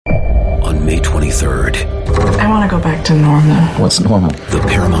on May 23rd. I want to go back to normal. What's normal? The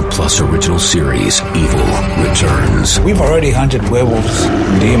Paramount Plus original series, Evil, returns. We've already hunted werewolves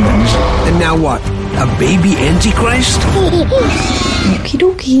and demons. And now what? A baby Antichrist? Okie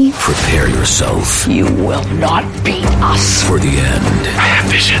dokie. Prepare yourself. You will not beat us. For the end. I have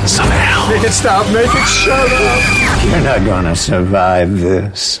visions of hell. Make it stop. Make it shut up. You're not gonna survive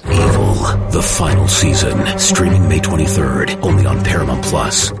this. Evil, the final season. Streaming May 23rd. Only on Paramount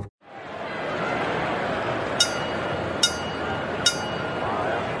Plus.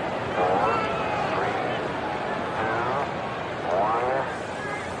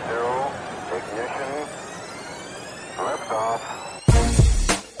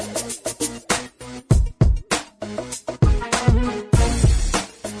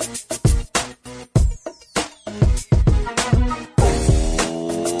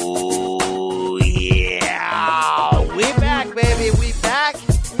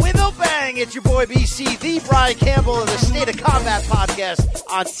 It's your boy BC, the Brian Campbell of the State of Combat podcast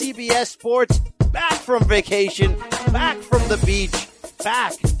on CBS Sports. Back from vacation, back from the beach,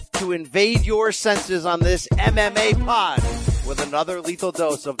 back to invade your senses on this MMA pod with another lethal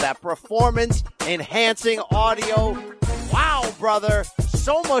dose of that performance-enhancing audio. Wow, brother.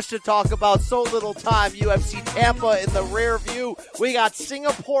 So much to talk about, so little time. UFC Tampa in the rear view. We got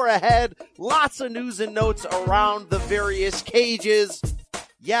Singapore ahead. Lots of news and notes around the various cages.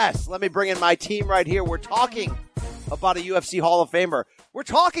 Yes, let me bring in my team right here. We're talking about a UFC Hall of Famer. We're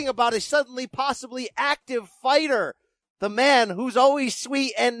talking about a suddenly possibly active fighter. The man who's always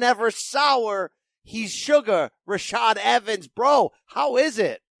sweet and never sour. He's Sugar, Rashad Evans. Bro, how is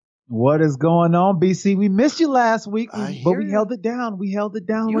it? What is going on, BC? We missed you last week, but we you. held it down. We held it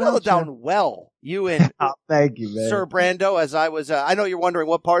down. You held it down well. You and oh, thank you, man. Sir Brando, as I was, I know you're wondering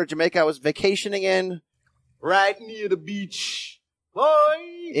what part of Jamaica I was vacationing in. Right near the beach.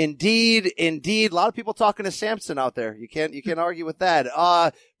 Boy. Indeed. A lot of people talking to Samson out there. You can't argue with that.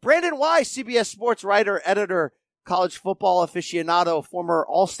 Brandon Wise, CBS Sports writer, editor, college football aficionado, former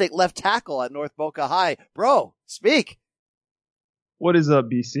All-State left tackle at North Boca High. Bro, speak. What is up,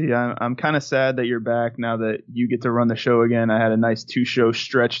 BC? I'm kind of sad that you're back now that you get to run the show again. I had a nice 2-show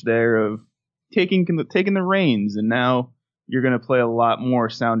stretch there of taking the reins, and now you're going to play a lot more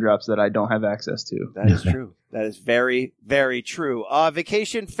sound drops that I don't have access to. That is true. That is very, very true.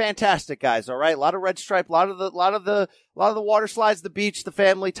 Vacation, fantastic, guys. All right. A lot of red stripe, a lot of the water slides, the beach, the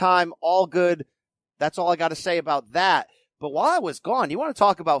family time, all good. That's all I got to say about that. But while I was gone, you want to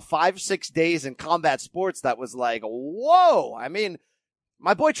talk about 5-6 days in combat sports that was like, whoa. I mean,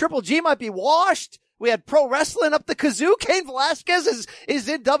 my boy Triple G might be washed. We had pro wrestling up the kazoo. Cain Velasquez is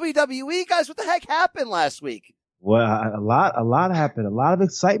in WWE. Guys, what the heck happened last week? Well, a lot happened. A lot of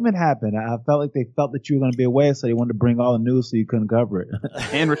excitement happened. I felt like they felt that you were going to be away, so they wanted to bring all the news so you couldn't cover it.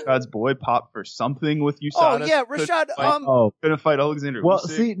 And Rashad's boy popped for something with USADA. Oh yeah, Rashad. Couldn't fight Alexander. Well,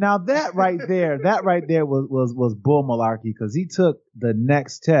 see, now that right there was bull malarkey because he took the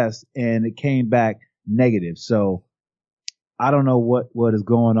next test and it came back negative. So I don't know what is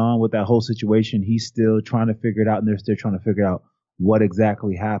going on with that whole situation. He's still trying to figure it out, and they're still trying to figure out what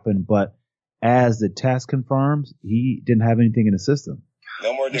exactly happened, but as the test confirms, he didn't have anything in the system.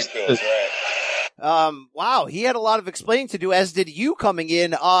 No more dick pills, right? Wow, he had a lot of explaining to do, as did you coming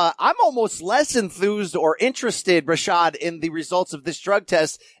in. I'm almost less enthused or interested, Rashad, in the results of this drug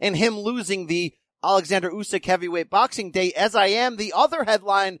test and him losing the Alexander Usyk heavyweight boxing date as I am the other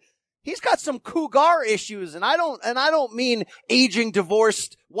headline. He's got some cougar issues, and I don't mean aging,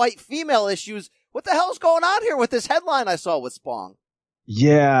 divorced, white female issues. What the hell's going on here with this headline I saw with Spong?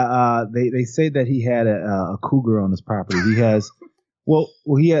 Yeah, they say that he had a cougar on his property. He has,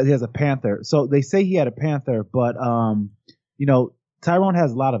 he has a panther. So they say he had a panther, but Tyrone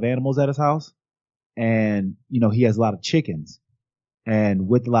has a lot of animals at his house, and he has a lot of chickens, and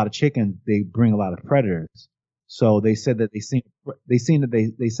with a lot of chickens, they bring a lot of predators. So they said that they seen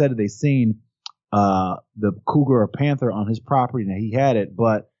the cougar or panther on his property, and he had it,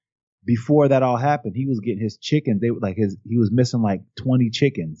 but before that all happened, he was getting his chickens. He was missing like 20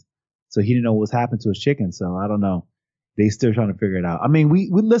 chickens. So he didn't know what was happening to his chickens. So I don't know. They still trying to figure it out. I mean, we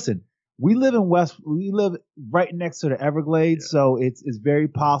listen, we live right next to the Everglades. Yeah. So it's very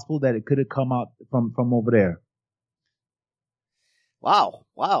possible that it could have come out from over there. Wow.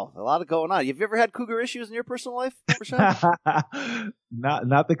 A lot of going on. Have you ever had cougar issues in your personal life, Rashad?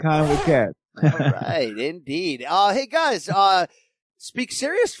 Not the kind with cats. All right. Indeed. Hey guys, speak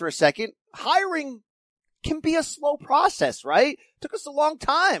serious for a second. Hiring can be a slow process, right? Took us a long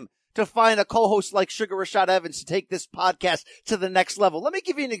time to find a co-host like Sugar Rashad Evans to take this podcast to the next level. Let me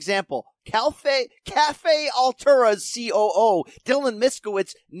give you an example. Cafe Altura's COO, Dylan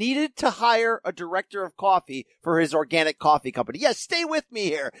Miskowitz, needed to hire a director of coffee for his organic coffee company. Yes, stay with me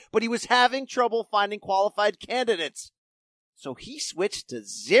here, but he was having trouble finding qualified candidates. So he switched to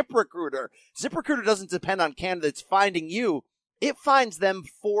ZipRecruiter. ZipRecruiter doesn't depend on candidates finding you. It finds them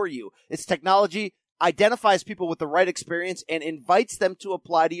for you. Its technology identifies people with the right experience and invites them to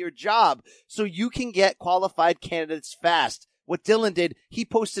apply to your job so you can get qualified candidates fast. What Dylan did, he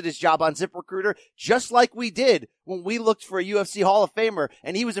posted his job on ZipRecruiter just like we did when we looked for a UFC Hall of Famer,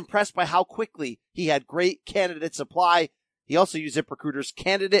 and he was impressed by how quickly he had great candidates apply. He also used ZipRecruiter's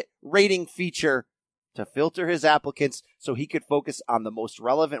candidate rating feature to filter his applicants so he could focus on the most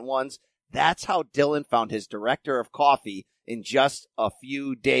relevant ones. That's how Dylan found his director of coffee in just a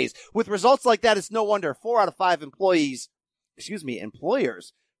few days. With results like that, it's no wonder 4 out of 5 employers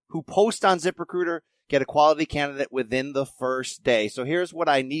who post on ZipRecruiter get a quality candidate within the first day. So here's what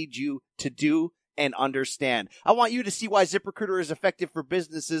I need you to do and understand. I want you to see why ZipRecruiter is effective for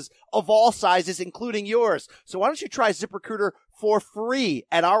businesses of all sizes, including yours. So why don't you try ZipRecruiter for free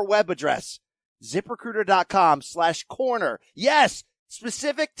at our web address, ZipRecruiter.com/corner. Yes,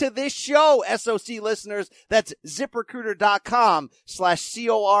 specific to this show, SOC listeners, that's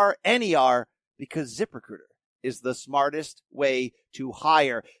ZipRecruiter.com/CORNER, because ZipRecruiter is the smartest way to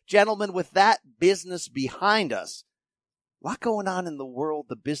hire. Gentlemen, with that business behind us, a lot going on in the world,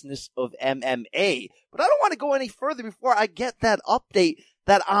 the business of MMA. But I don't want to go any further before I get that update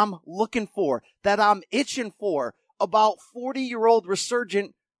that I'm looking for, that I'm itching for, about 40-year-old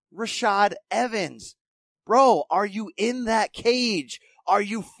resurgent Rashad Evans. Bro, are you in that cage? Are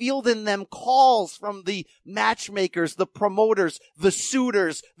you fielding them calls from the matchmakers, the promoters, the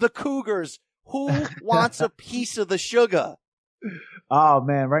suitors, the cougars? Who wants a piece of the sugar? Oh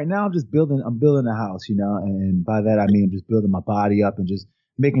man, right now I'm building a house, and by that I mean I'm just building my body up and just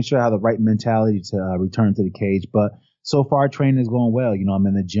making sure I have the right mentality to return to the cage. But so far training is going well. I'm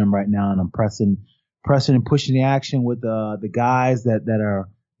in the gym right now and I'm pressing and pushing the action with the guys that are,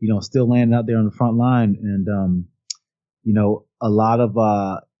 still landing out there on the front line. And, a lot of,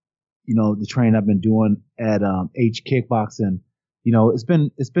 the training I've been doing at, H Kickboxing, it's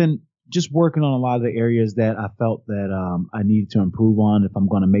been just working on a lot of the areas that I felt that, I needed to improve on. If I'm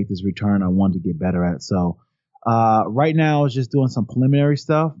going to make this return, I wanted to get better at. So, right now it's just doing some preliminary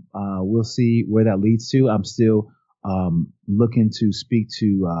stuff. We'll see where that leads to. I'm still, looking to speak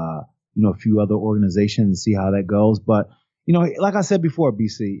to, a few other organizations and see how that goes. But, like I said before,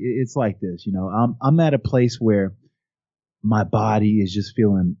 BC, it's like this, I'm at a place where my body is just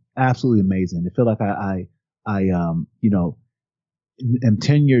feeling absolutely amazing. I feel like I am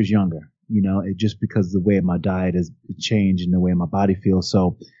 10 years younger, just because of the way my diet has changed and the way my body feels.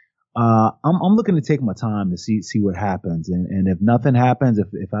 So, I'm looking to take my time to see what happens. And if nothing happens,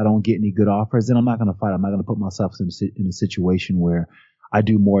 if I don't get any good offers, then I'm not going to fight. I'm not going to put myself in a situation where I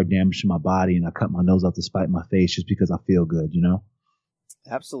do more damage to my body and I cut my nose off to spite my face just because I feel good,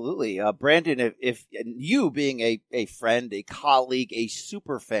 Absolutely. Brandon, if you being a friend, a colleague, a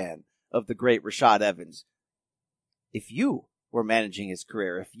super fan of the great Rashad Evans, if you were managing his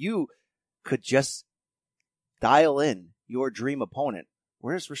career, if you could just dial in your dream opponent,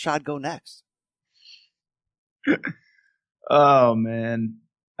 where does Rashad go next? Oh, man.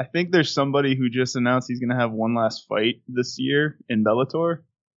 I think there's somebody who just announced he's going to have one last fight this year in Bellator.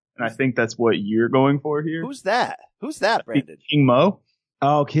 And I think that's what you're going for here. Who's that, Brandon? King Mo.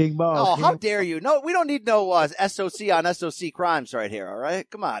 Oh, King Mo. Oh, how dare you? No, we don't need no SOC on SOC crimes right here, all right?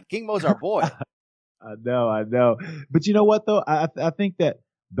 Come on. King Mo's our boy. I know. But you know what, though? I think that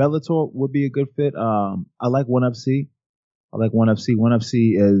Bellator would be a good fit. I like ONE FC. ONE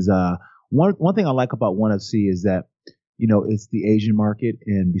FC is one thing I like about ONE FC is that, it's the Asian market.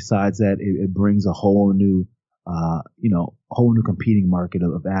 And besides that, it brings a whole new competing market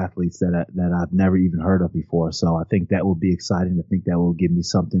of athletes that I've never even heard of before. So I think that will be exciting. I think that will give me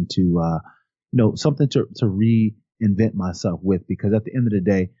something to reinvent myself with, because at the end of the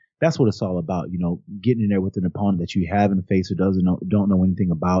day, that's what it's all about. Getting in there with an opponent that you haven't faced or don't know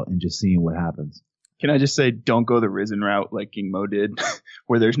anything about and just seeing what happens. Can I just say, don't go the Rizin route like King Mo did,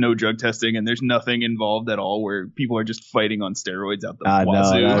 where there's no drug testing and there's nothing involved at all, where people are just fighting on steroids out the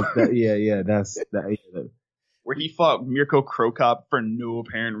wazoo. Where he fought Mirko Krokop for no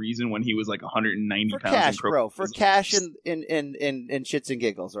apparent reason when he was like 190 pounds. Cash, bro. For cash and shits and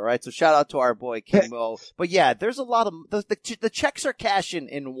giggles, all right? So shout out to our boy King Mo. But yeah, there's a lot of the checks are cashing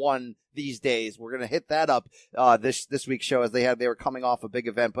in ONE these days. We're gonna hit that up this week's show as they were coming off a big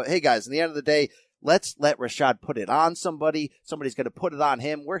event. But hey guys, in the end of the day, Let's let Rashad put it on somebody. Somebody's going to put it on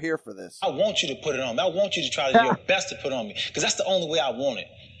him. We're here for this. I want you to put it on me. I want you to try to do your best to put it on me, because that's the only way I want it.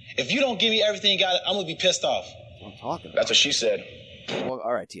 If you don't give me everything you got, I'm going to be pissed off. That's what I'm talking about. That's what she said. Well,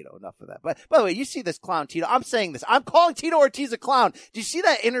 all right, Tito, enough of that. But by the way, you see this clown, Tito. I'm saying this. I'm calling Tito Ortiz a clown. Did you see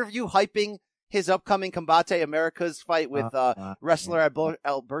that interview hyping his upcoming Combate Americas fight with wrestler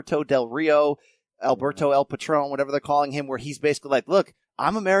Alberto Del Rio, Alberto El Patron, whatever they're calling him, where he's basically like, look,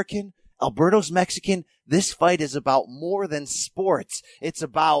 I'm American. Alberto's Mexican. This fight is about more than sports. It's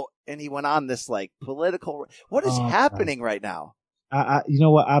about, and he went on this like political. What is happening right now? You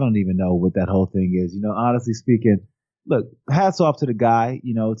know what? I don't even know what that whole thing is. Honestly speaking, look, hats off to the guy,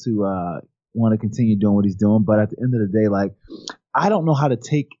 to want to continue doing what he's doing. But at the end of the day, like, I don't know how to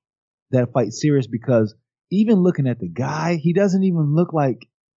take that fight serious, because even looking at the guy, he doesn't even look like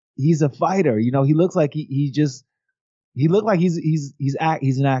he's a fighter. He looks like he looked like he's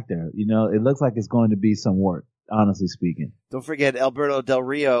an actor. It looks like it's going to be some work, honestly speaking. Don't forget Alberto Del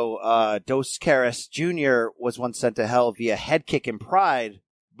Rio, Dos Caras Jr. was once sent to hell via head kick in Pride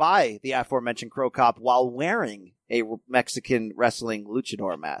by the aforementioned Crow Cop while wearing a Mexican wrestling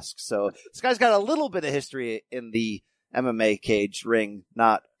luchador mask. So this guy's got a little bit of history in the MMA cage ring.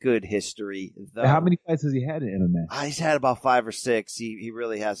 Not good history, though. How many fights has he had in MMA? He's had about 5 or 6. He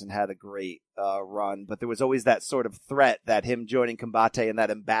really hasn't had a great run, but there was always that sort of threat that him joining Combate and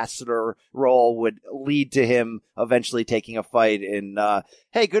that ambassador role would lead to him eventually taking a fight. And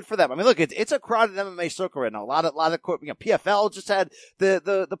hey, good for them. I mean, look, it's a crowded MMA circle right now. A lot of PFL just had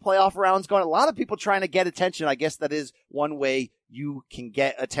the playoff rounds going. A lot of people trying to get attention. I guess that is one way you can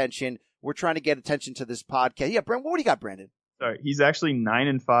get attention. We're trying to get attention to this podcast. Yeah, Brent, what do you got, Brandon? Sorry, he's actually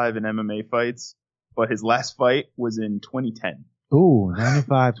 9-5 in MMA fights, but his last fight was in 2010. Ooh, 9-5,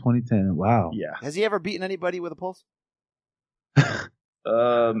 2010. Wow. Yeah. Has he ever beaten anybody with a pulse?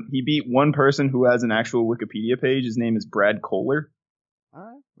 He beat one person who has an actual Wikipedia page. His name is Brad Kohler.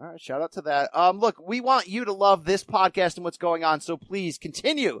 All right. Shout out to that. Look, we want you to love this podcast and what's going on, so please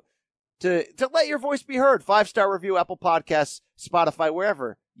continue to let your voice be heard. 5-star review, Apple Podcasts, Spotify,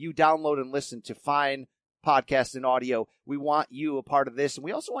 wherever you download and listen to fine podcasts and audio. We want you a part of this. And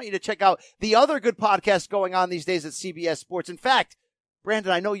we also want you to check out the other good podcasts going on these days at CBS Sports. In fact,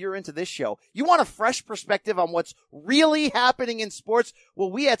 Brandon, I know you're into this show. You want a fresh perspective on what's really happening in sports?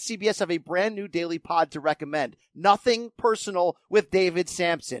 Well, we at CBS have a brand new daily pod to recommend. Nothing Personal with David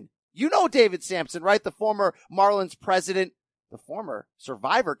Sampson. You know David Sampson, right? The former Marlins president, the former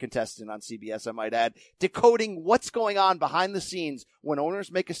Survivor contestant on CBS, I might add, decoding what's going on behind the scenes when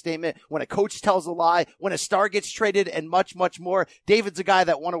owners make a statement, when a coach tells a lie, when a star gets traded, and much, much more. David's a guy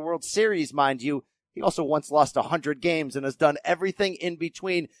that won a World Series, mind you. He also once lost 100 games and has done everything in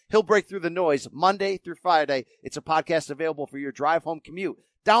between. He'll break through the noise Monday through Friday. It's a podcast available for your drive home commute.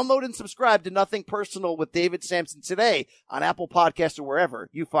 Download and subscribe to Nothing Personal with David Sampson today on Apple Podcasts or wherever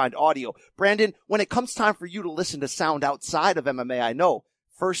you find audio. Brandon, when it comes time for you to listen to sound outside of MMA, I know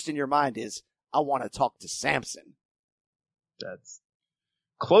first in your mind is, I want to talk to Sampson. That's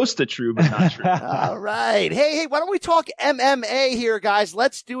close to true, but not true. All right. Hey, why don't we talk MMA here, guys?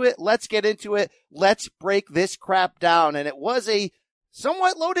 Let's do it. Let's get into it. Let's break this crap down. And it was a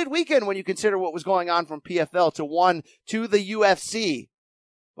somewhat loaded weekend when you consider what was going on from PFL to one to the UFC.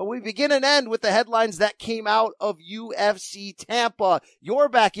 But we begin and end with the headlines that came out of UFC Tampa, your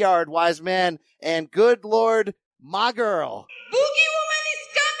backyard, wise man, and good Lord, my girl. Boogie Woman is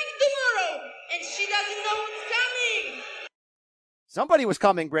coming tomorrow, and she doesn't know what's coming. Somebody was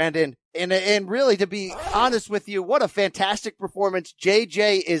coming, Brandon. And really, to be honest with you, what a fantastic performance.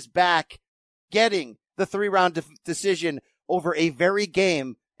 JJ is back, getting the 3-round decision over a very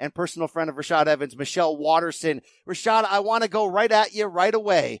game and personal friend of Rashad Evans, Michelle Waterson. Rashad, I want to go right at you right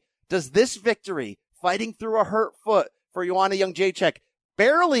away. Does this victory, fighting through a hurt foot for Joanna Jędrzejczyk,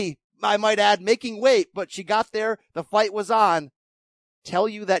 barely, I might add, making weight, but she got there, the fight was on, tell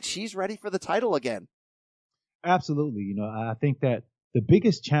you that she's ready for the title again? Absolutely. I think that the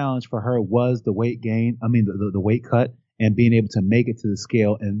biggest challenge for her was the weight gain. I mean, the weight cut and being able to make it to the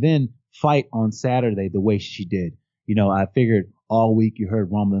scale and then fight on Saturday the way she did. I figured all week you heard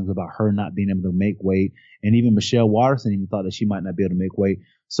rumblings about her not being able to make weight, and even Michelle Waterson even thought that she might not be able to make weight.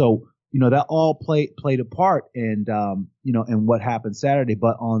 So, that all played a part and what happened Saturday.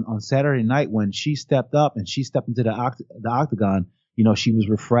 But on Saturday night when she stepped up and she stepped into the octagon, she was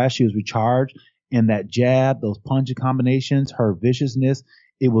refreshed, she was recharged, and that jab, those punching combinations, her viciousness,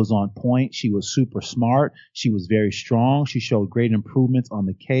 it was on point. She was super smart. She was very strong. She showed great improvements on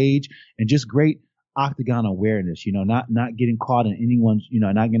the cage and just great octagon awareness, not getting caught in anyone's,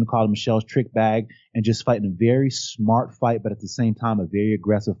 not getting caught in Michelle's trick bag and just fighting a very smart fight, but at the same time, a very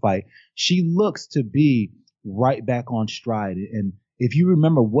aggressive fight. She looks to be right back on stride. And if you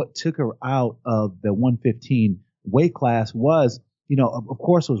remember what took her out of the 115 weight class was, of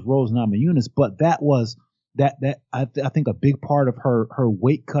course it was Rose Namajunas, but that was I think a big part of her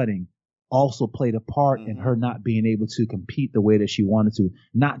weight cutting also played a part in her not being able to compete the way that she wanted to,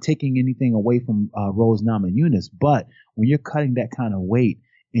 not taking anything away from Rose Namajunas. But when you're cutting that kind of weight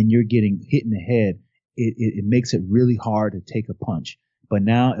and you're getting hit in the head, it makes it really hard to take a punch. But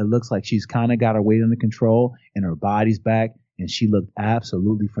now it looks like she's kind of got her weight under control and her body's back, and she looked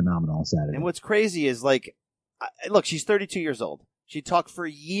absolutely phenomenal on Saturday. And what's crazy is, look, she's 32 years old. She talked for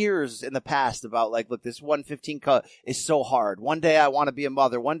years in the past about look, this 115 cut is so hard. One day I want to be a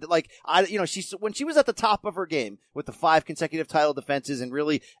mother. When she was at the top of her game with the 5 consecutive title defenses and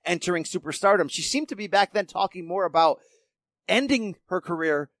really entering superstardom, she seemed to be back then talking more about ending her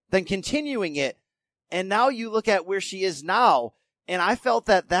career than continuing it. And now you look at where she is now, and I felt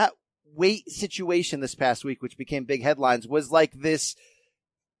that weight situation this past week, which became big headlines, was like this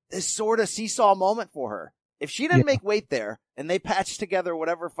sort of seesaw moment for her. If she didn't make weight there and they patched together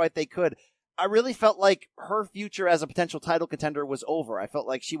whatever fight they could, I really felt like her future as a potential title contender was over. I felt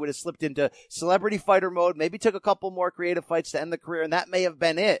like she would have slipped into celebrity fighter mode, maybe took a couple more creative fights to end the career, and that may have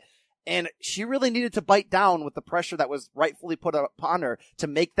been it. And she really needed to bite down with the pressure that was rightfully put upon her to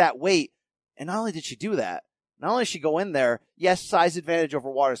make that weight. And not only did she do that, not only did she go in there, yes, size advantage over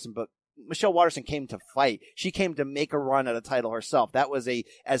Waterson, but Michelle Waterson came to fight. She came to make a run at a title herself. That was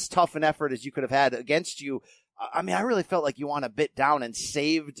as tough an effort as you could have had against you. I mean, I really felt like Joanna bit down and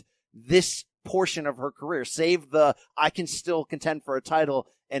saved this portion of her career, saved I can still contend for a title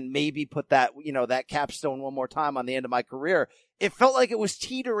and maybe put that, that capstone one more time on the end of my career. It felt like it was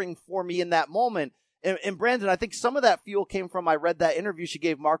teetering for me in that moment. And Brandon, I think some of that fuel came from, I read that interview she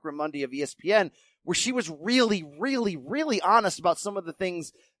gave Mark Raimondi of ESPN, where she was really, really, really honest about some of the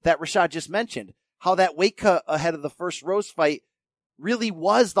things that Rashad just mentioned. How that weight cut ahead of the first Rose fight really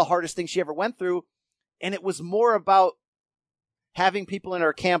was the hardest thing she ever went through. And it was more about having people in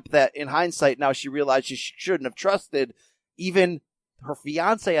her camp that, in hindsight, now she realized she shouldn't have trusted, even her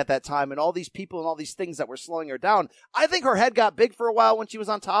fiance at that time and all these people and all these things that were slowing her down. I think her head got big for a while when she was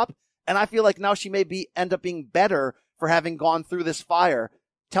on top. And I feel like now she may end up being better for having gone through this fire.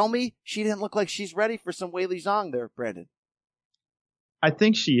 Tell me she didn't look like she's ready for some Weili Zhang there, Brandon. I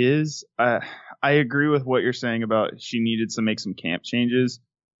think she is. I agree with what you're saying about she needed to make some camp changes.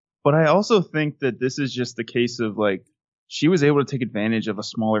 But I also think that this is just the case of she was able to take advantage of a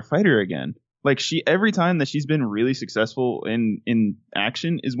smaller fighter again. Every time that she's been really successful in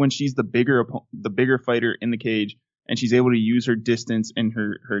action is when she's the bigger fighter in the cage, and she's able to use her distance and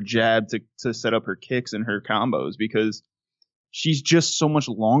her jab to set up her kicks and her combos, because she's just so much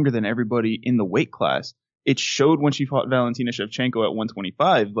longer than everybody in the weight class. It showed when she fought Valentina Shevchenko at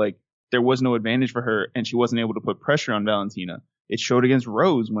 125, there was no advantage for her and she wasn't able to put pressure on Valentina. It showed against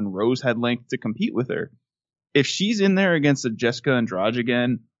Rose when Rose had length to compete with her. If she's in there against a Jessica Andrade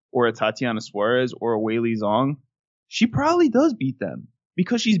again, or a Tatiana Suarez, or a Weili Zhang, she probably does beat them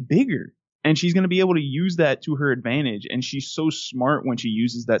because she's bigger and she's going to be able to use that to her advantage. And she's so smart when she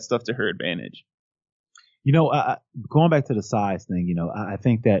uses that stuff to her advantage. Going back to the size thing, I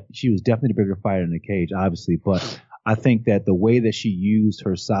think that she was definitely the bigger fighter in the cage, obviously, but I think that the way that she used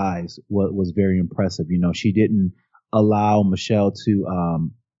her size was very impressive. She didn't allow Michelle to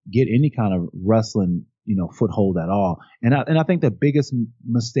get any kind of wrestling, foothold at all. And I think the biggest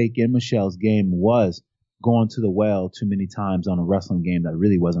mistake in Michelle's game was going to the well too many times on a wrestling game that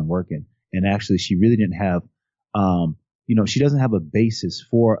really wasn't working. And actually, she really didn't have, she doesn't have a basis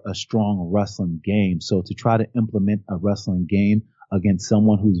for a strong wrestling game. So to try to implement a wrestling game against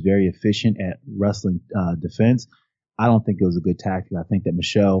someone who's very efficient at wrestling defense, I don't think it was a good tactic. I think that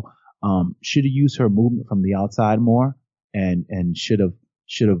Michelle should have used her movement from the outside more and should have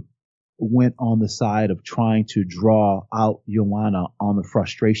went on the side of trying to draw out Joanna on the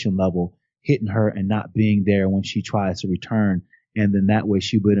frustration level, hitting her and not being there when she tries to return. And then that way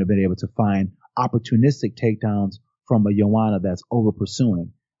she would have been able to find opportunistic takedowns from a Joanna that's over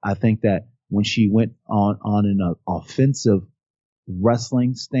pursuing. I think that when she went on an offensive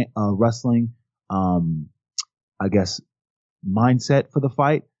wrestling, mindset for the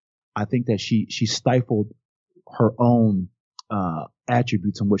fight, I think that she stifled her own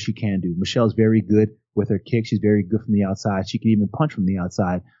attributes on what she can do. Michelle's very good with her kicks. She's very good from the outside. She can even punch from the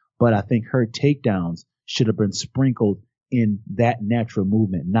outside. But I think her takedowns should have been sprinkled in that natural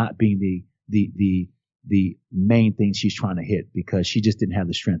movement, not being the the main thing she's trying to hit because she just didn't have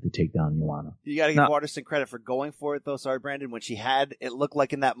the strength to take down Joanna. You got to give Waterson credit for going for it, though. Sorry, Brandon. When she had, it looked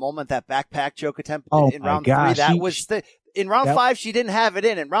like in that moment, that backpack choke attempt in round 3, in round 5, she didn't have it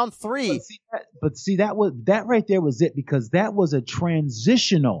in. In round 3. But see, that right there was it, because that was a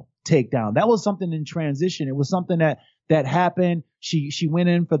transitional takedown. That was something in transition. It was something that happened. She went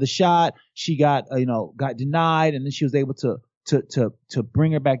in for the shot. She got denied, and then she was able to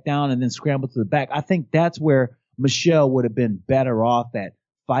bring her back down and then scramble to the back. I think that's where Michelle would have been better off at,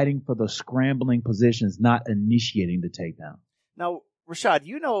 fighting for the scrambling positions, not initiating the takedown. Now, Rashad,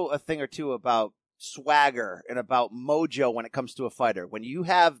 you know a thing or two about swagger and about mojo when it comes to a fighter. When you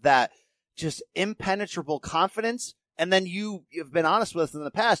have that just impenetrable confidence, and then you've been honest with us in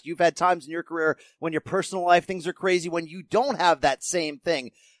the past, you've had times in your career when your personal life things are crazy, when you don't have that same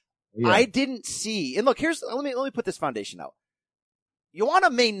thing. Yeah. I didn't see, and look, let me put this foundation out. Joanna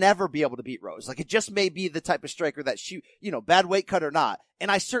may never be able to beat Rose. Like, it just may be the type of striker that she, bad weight cut or not. And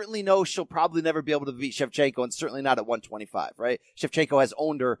I certainly know she'll probably never be able to beat Shevchenko, and certainly not at 125, right? Shevchenko has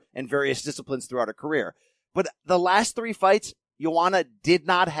owned her in various disciplines throughout her career. But the last 3 fights, Joanna did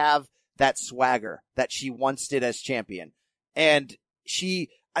not have that swagger that she once did as champion. And you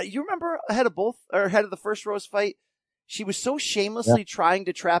remember ahead of the first Rose fight, she was so shamelessly trying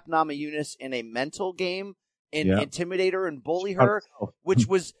to trap Namajunas in a mental game and intimidate her and bully her, which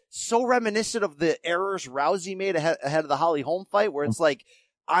was so reminiscent of the errors Rousey made ahead of the Holly Holm fight, where it's like,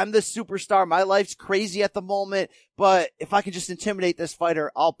 I'm the superstar, my life's crazy at the moment, but if I can just intimidate this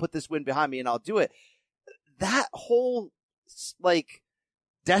fighter, I'll put this win behind me and I'll do it. That whole,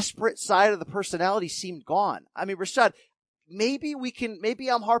 desperate side of the personality seemed gone. I mean, Rashad, maybe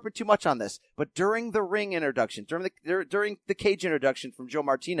I'm harping too much on this, but during the ring introduction, during the cage introduction from Joe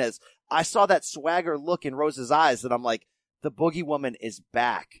Martinez, I saw that swagger look in Rose's eyes that I'm like, the Boogie Woman is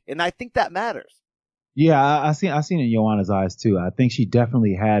back. And I think that matters. Yeah, I seen it in Joanna's eyes too. I think she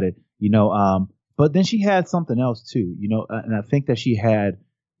definitely had it, but then she had something else too, and I think that she had,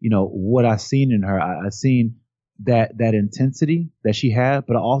 what I seen in her, I seen that intensity that she had,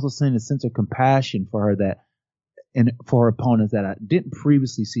 but I also seen a sense of compassion for her and for her opponents that I didn't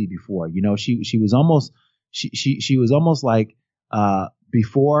previously see before. She was almost, she was almost like,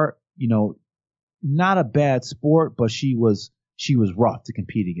 before, not a bad sport, but she was rough to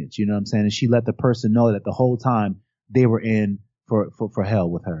compete against, you know what I'm saying? And she let the person know that the whole time they were in for hell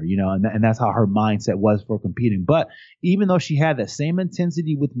with her, and that's how her mindset was for competing. But even though she had that same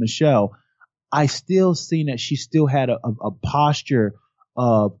intensity with Michelle, I still seen that she still had a posture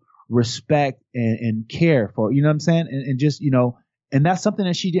of respect and care for, you know what I'm saying? And just, and that's something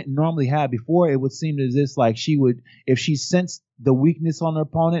that she didn't normally have before. It would seem as if like she would, if she sensed the weakness on her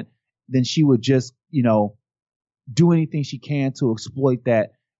opponent, then she would just, do anything she can to exploit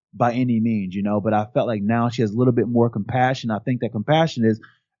that by any means, but I felt like now she has a little bit more compassion. I think that compassion is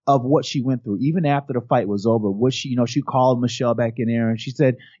of what she went through. Even after the fight was over, she called Michelle back in there and she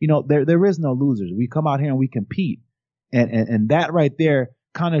said, there is no losers. We come out here and we compete. And that right there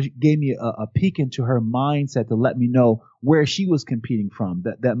kind of gave me a peek into her mindset to let me know where she was competing from.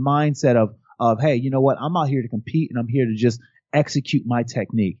 That mindset of, hey, you know what? I'm out here to compete and I'm here to just execute my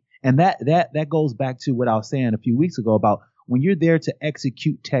technique. And that goes back to what I was saying a few weeks ago about when you're there to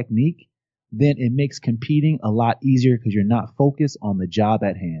execute technique, then it makes competing a lot easier because you're not focused on the job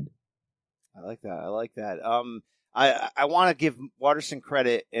at hand. I like that. I want to give Waterson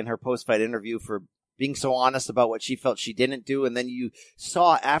credit in her post-fight interview for being so honest about what she felt she didn't do. And then you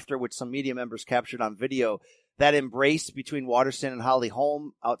saw after, which some media members captured on video, that embrace between Waterson and Holly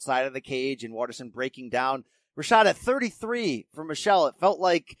Holm outside of the cage and Waterson breaking down. Rashad, at 33 for Michelle, it felt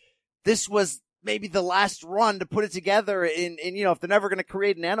like this was maybe the last run to put it together in if they're never going to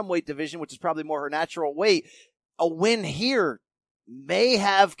create an atomweight division, which is probably more her natural weight, a win here may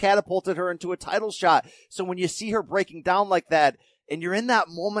have catapulted her into a title shot. So when you see her breaking down like that, and you're in that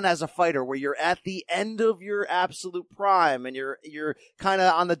moment as a fighter where you're at the end of your absolute prime and you're kind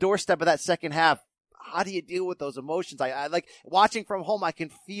of on the doorstep of that second half, how do you deal with those emotions? I like watching from home. I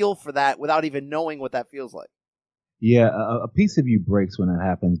can feel for that without even knowing what that feels like. Yeah, a piece of you breaks when it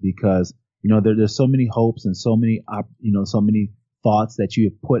happens because, there's so many hopes and so many, so many thoughts that you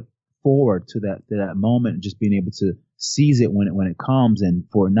have put forward to that moment, and just being able to seize it when it comes, and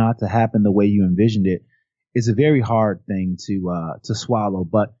for it not to happen the way you envisioned it is a very hard thing to swallow.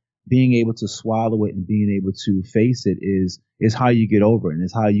 But being able to swallow it and being able to face it is how you get over it, and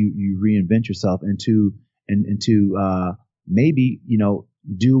is how you reinvent yourself into maybe,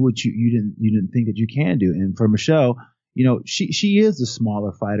 do what you didn't think that you can do. And for Michelle, she is a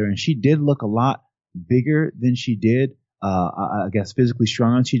smaller fighter, and she did look a lot bigger than she did I guess physically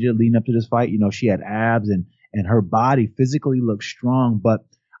stronger than she did leading up to this fight. You know, she had abs and her body physically looked strong, but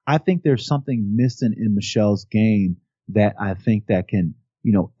I think there's something missing in Michelle's game that I think that can,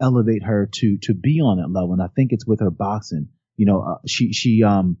 you know, elevate her to be on that level. And I think it's with her boxing. You know, she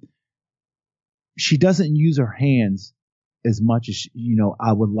doesn't use her hands as much as, you know,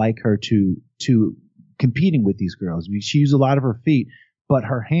 I would like her to competing with these girls. She uses a lot of her feet, but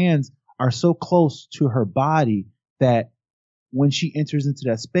her hands are so close to her body that when she enters into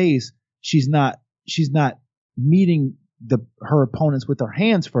that space, she's not meeting her opponents with her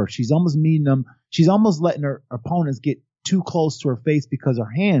hands first. She's almost meeting them. She's almost letting her opponents get too close to her face because her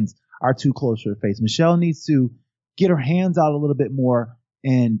hands are too close to her face. Michelle needs to get her hands out a little bit more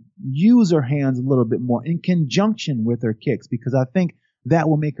and use her hands a little bit more in conjunction with her kicks, because I think that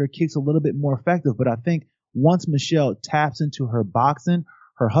will make her kicks a little bit more effective. But I think once Michelle taps into her boxing,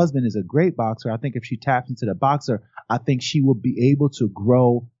 her husband is a great boxer. I think if she taps into the boxer, I think she will be able to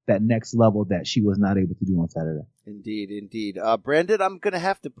grow that next level that she was not able to do on Saturday. Indeed. Brandon, I'm going to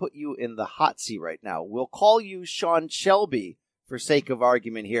have to put you in the hot seat right now. We'll call you Sean Shelby for sake of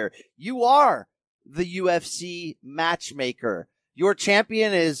argument here. You are the UFC matchmaker. Your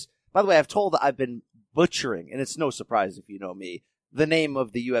champion is, by the way, I've told that I've been butchering, and it's no surprise if you know me, the name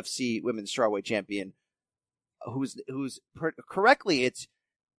of the UFC women's strawweight champion, who's correctly, it's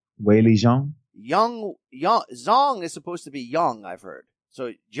Weili Zhang. Zhang is supposed to be young, I've heard.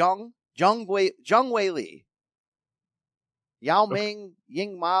 So Zhang Weili, Yao Ming,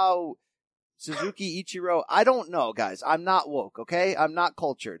 Ying Mao, Suzuki Ichiro. I don't know, guys. I'm not woke, okay? I'm not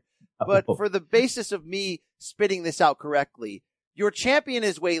cultured. But for the basis of me spitting this out correctly, your champion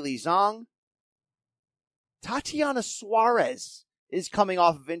is Weili Zhang. Tatiana Suarez is coming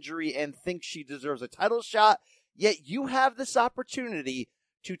off of injury and thinks she deserves a title shot. Yet you have this opportunity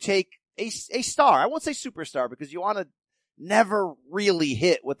to take a star. I won't say superstar because Joanna never really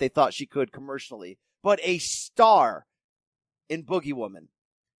hit what they thought she could commercially, but a star in Boogie Woman.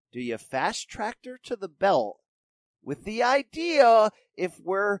 Do you fast track her to the belt with the idea, if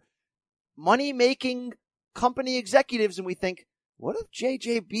we're money-making company executives and we think, what if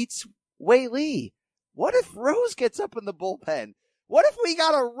JJ beats Weili? What if Rose gets up in the bullpen? What if we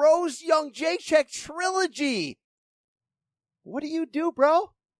got a Rose Young Jacek trilogy? What do you do,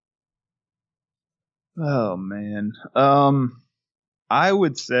 bro? Oh, man. I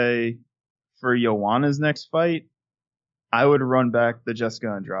would say for Joanna's next fight, I would run back the Jessica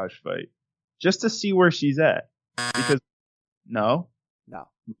Andrade fight just to see where she's at. Because no,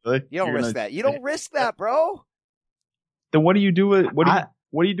 really? You don't risk that. You don't risk that, bro. Then what do you do with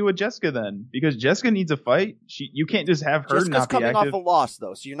what do you do with Jessica then? Because Jessica needs a fight. You can't just have her Jessica's not be coming active. off a loss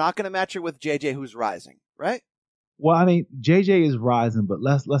though, so you're not going to match her with JJ, who's rising, right? Well, I mean, JJ is rising, but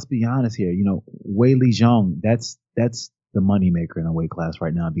let's be honest here. You know, Weili Zhang, that's the moneymaker in a weight class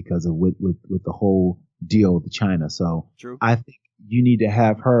right now because of with the whole deal with China. So True. I think you need to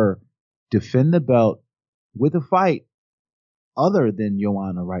have her defend the belt with a fight other than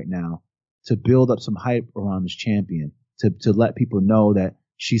Joanna right now to build up some hype around this champion, to let people know that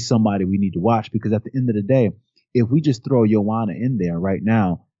she's somebody we need to watch. Because at the end of the day, if we just throw Joanna in there right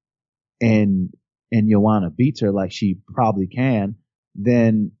now and Joanna beats her like she probably can,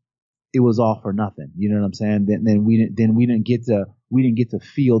 then it was all for nothing. You know what I'm saying? Then we didn't get to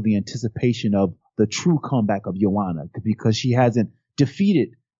feel the anticipation of the true comeback of Joanna because she hasn't defeated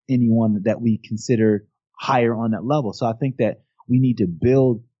anyone that we consider higher on that level. So I think that we need to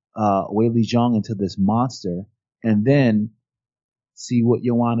build Weili Zhang into this monster and then see what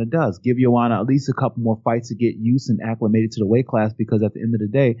Joanna does. Give Joanna at least a couple more fights to get used and acclimated to the weight class, because at the end of the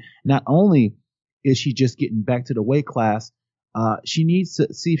day, not only is she just getting back to the weight class, she needs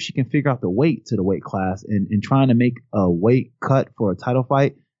to see if she can figure out the weight to the weight class, and trying to make a weight cut for a title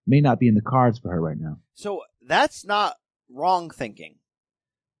fight may not be in the cards for her right now. So that's not wrong thinking,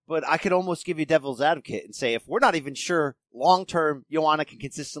 but I could almost give you devil's advocate and say, if we're not even sure long-term Joanna can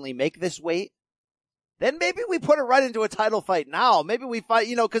consistently make this weight, then maybe we put her right into a title fight now. Maybe we fight,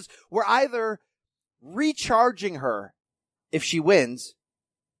 because we're either recharging her if she wins,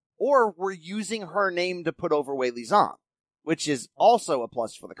 or we're using her name to put over Weili Zhang, which is also a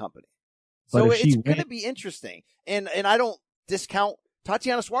plus for the company. So it's going to be interesting. And I don't discount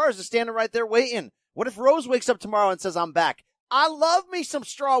Tatiana Suarez is standing right there waiting. What if Rose wakes up tomorrow and says, I'm back? I love me some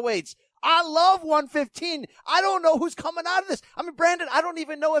strawweights. I love 115. I don't know who's coming out of this. I mean, Brandon, I don't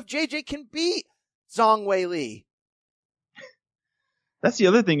even know if JJ can beat Zhang Weili. That's the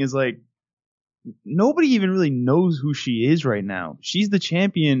other thing is, like, nobody even really knows who she is right now. She's the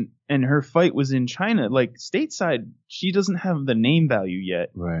champion and her fight was in China. Like, stateside, she doesn't have the name value yet.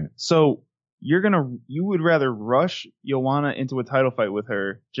 Right. So you would rather rush Joanna into a title fight with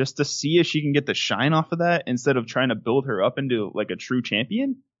her just to see if she can get the shine off of that instead of trying to build her up into like a true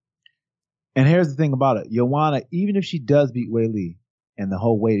champion? And here's the thing about it. Joanna, even if she does beat Wei Li and the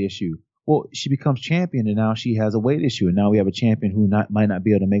whole weight issue, well, she becomes champion and now she has a weight issue. And now we have a champion who might not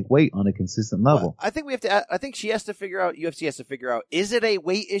be able to make weight on a consistent level. Well, I think she has to figure out, UFC has to figure out, is it a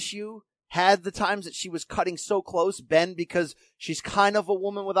weight issue? Had the times that she was cutting so close been because she's kind of a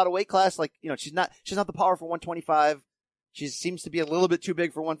woman without a weight class? Like, she's not the power for 125. She seems to be a little bit too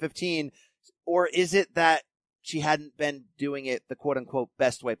big for 115. Or is it that she hadn't been doing it the quote unquote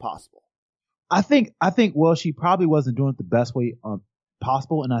best way possible? I think, well, she probably wasn't doing it the best way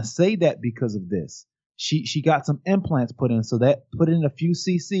possible. And I say that because of this. She got some implants put in, so that put in a few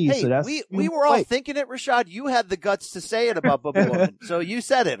cc's. Hey, so that's we were all thinking it, Rashad. You had the guts to say it about Bubba Woman, so you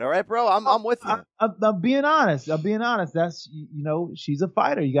said it. All right, bro. I'm with you. I'm being honest. That's she's a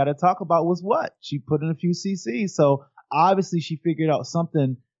fighter. You got to talk about what's what. She put in a few cc's, so obviously she figured out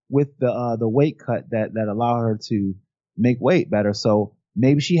something with the weight cut that allowed her to make weight better. So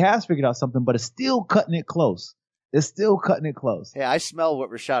maybe she has figured out something, but it's still cutting it close. It's still cutting it close. Hey, I smell what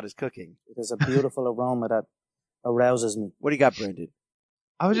Rashad is cooking. There's a beautiful aroma that arouses me. What do you got, Brandon?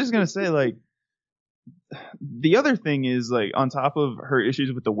 I was just going to say, like, the other thing is, like, on top of her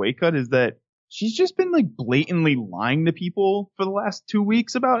issues with the weight cut is that she's just been, like, blatantly lying to people for the last 2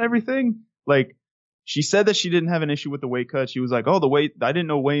 weeks about everything. Like, she said that she didn't have an issue with the weight cut. She was like, I didn't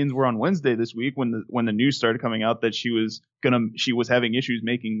know weigh-ins were on Wednesday this week when the news started coming out that she was having issues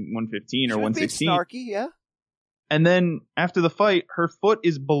making 115 or 116. Snarky, yeah. And then after the fight, her foot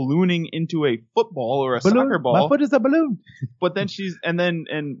is ballooning into a football or a soccer ball. My foot is a balloon. But then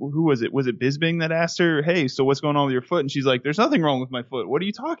and who was it? Was it Bisping that asked her, hey, so what's going on with your foot? And she's like, there's nothing wrong with my foot. What are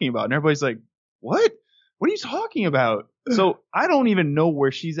you talking about? And everybody's like, what? What are you talking about? So I don't even know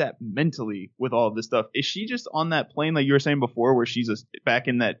where she's at mentally with all of this stuff. Is she just on that plane like you were saying before where she's back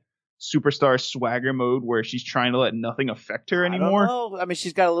in that superstar swagger mode where she's trying to let nothing affect her anymore? I don't know. I mean,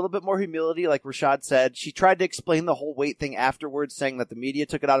 she's got a little bit more humility, like Rashad said. She tried to explain the whole weight thing afterwards, saying that the media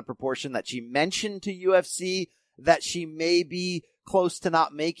took it out of proportion, that she mentioned to UFC that she may be close to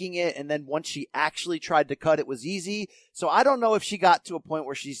not making it, and then once she actually tried to cut, it was easy. So I don't know if she got to a point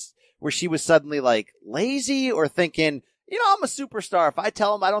where she was suddenly like lazy or thinking, I'm a superstar. If I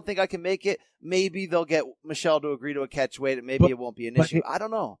tell them I don't think I can make it, maybe they'll get Michelle to agree to a catch weight and maybe it won't be an issue. I don't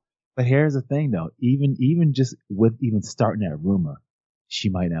know. But here's the thing, though. Even just with even starting that rumor, she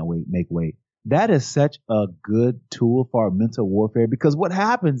might not make weight. That is such a good tool for our mental warfare because what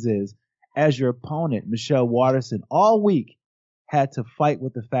happens is, as your opponent, Michelle Waterson, all week had to fight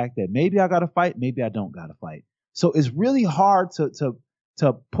with the fact that maybe I got to fight, maybe I don't got to fight. So it's really hard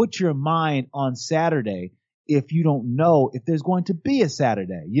to put your mind on Saturday if you don't know if there's going to be a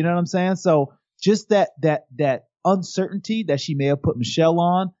Saturday. You know what I'm saying? So just that uncertainty that she may have put Michelle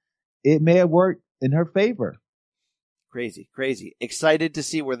on, it may have worked in her favor. Crazy. Excited to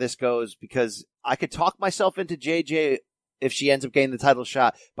see where this goes because I could talk myself into JJ if she ends up getting the title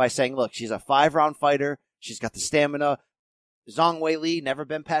shot by saying, look, she's a 5-round fighter. She's got the stamina. Zhang Weili, never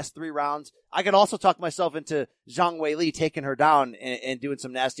been past 3 rounds. I could also talk myself into Zhang Weili taking her down and doing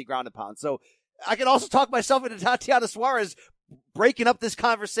some nasty ground and pound. So I could also talk myself into Tatiana Suarez breaking up this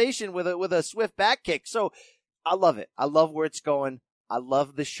conversation with a swift back kick. So I love it. I love where it's going. I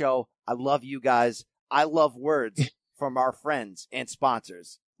love the show. I love you guys. I love words from our friends and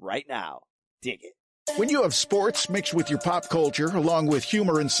sponsors right now. Dig it. When you have sports mixed with your pop culture, along with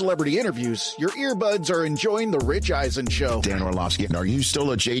humor and celebrity interviews, your earbuds are enjoying The Rich Eisen Show. Dan Orlovsky, are you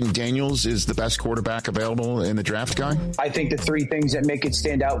still a Jaden Daniels is the best quarterback available in the draft guy? I think the 3 things that make it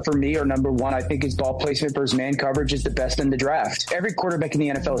stand out for me are, number 1, I think his ball placement versus man coverage is the best in the draft. Every quarterback in the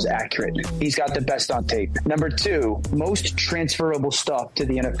NFL is accurate. He's got the best on tape. Number 2, most transferable stuff to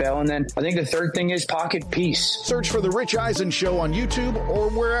the NFL. And then I think the 3rd thing is pocket peace. Search for The Rich Eisen Show on YouTube or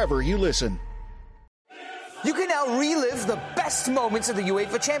wherever you listen. You can now relive the best moments of the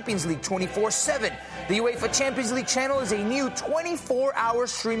UEFA Champions League 24/7. The UEFA Champions League channel is a new 24-hour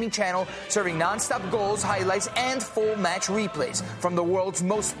streaming channel serving non-stop goals, highlights, and full match replays from the world's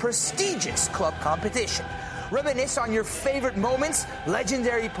most prestigious club competition. Reminisce on your favorite moments,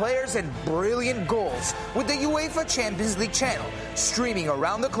 legendary players, and brilliant goals with the UEFA Champions League channel, streaming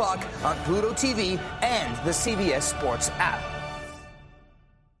around the clock on Pluto TV and the CBS Sports app.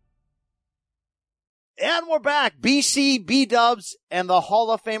 And we're back. BC, B-Dubs, and the Hall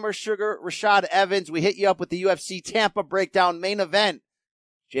of Famer Sugar Rashad Evans. We hit you up with the UFC Tampa breakdown main event.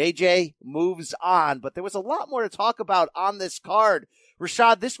 JJ moves on, but there was a lot more to talk about on this card.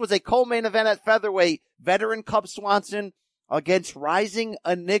 Rashad, this was a co-main event at featherweight. Veteran Cub Swanson against rising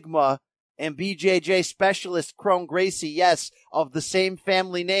enigma and BJJ specialist Kron Gracie, yes, of the same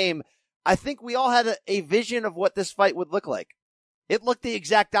family name, I think we all had a vision of what this fight would look like. It looked the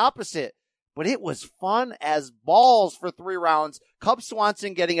exact opposite, but it was fun as balls for 3 rounds. Cub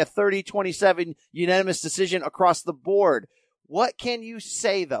Swanson getting a 30-27 unanimous decision across the board. What can you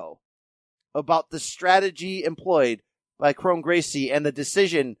say, though, about the strategy employed by Kron Gracie and the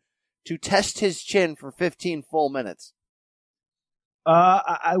decision to test his chin for 15 full minutes?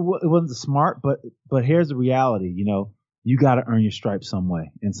 It wasn't smart, but here's the reality. You got to earn your stripes some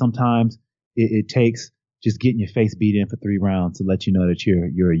way. And sometimes it takes just getting your face beat in for 3 rounds to let you know that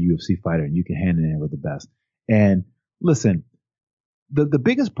you're a UFC fighter and you can hand it in with the best. And listen, the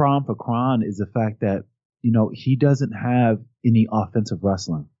biggest problem for Kron is the fact that, he doesn't have any offensive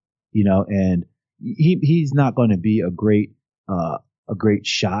wrestling, and he's not going to be a great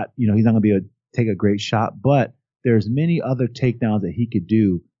shot. He's not going to be able to take a great shot, but there's many other takedowns that he could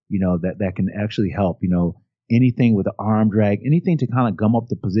do, that can actually help, anything with an arm drag, anything to kind of gum up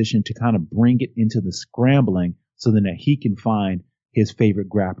the position, to kind of bring it into the scrambling so then that he can find his favorite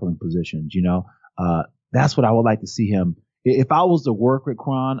grappling positions. That's what I would like to see him. If I was to work with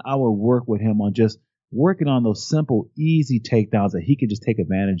Kron, I would work with him on just working on those simple, easy takedowns that he could just take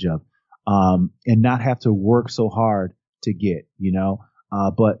advantage of, and not have to work so hard to get,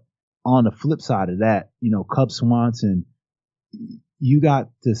 but on the flip side of that, Cub Swanson, you got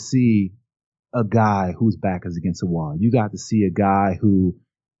to see a guy whose back is against the wall. You got to see a guy who,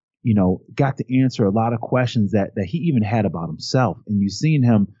 got to answer a lot of questions that he even had about himself. And you've seen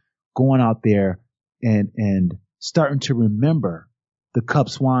him going out there and starting to remember the Cub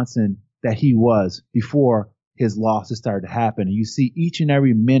Swanson that he was before his losses started to happen. And you see each and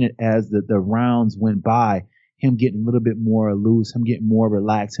every minute as the rounds went by, him getting a little bit more loose, him getting more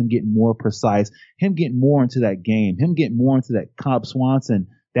relaxed, him getting more precise, him getting more into that game, him getting more into that Cub Swanson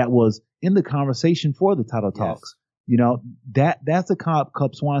that was in the conversation for the title talks. That's a Cub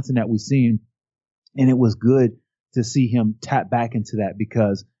Swanson that we've seen. And it was good to see him tap back into that,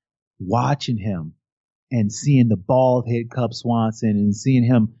 because watching him and seeing the bald head Cub Swanson and seeing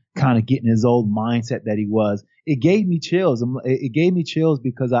him kind of getting his old mindset that he was, it gave me chills. It gave me chills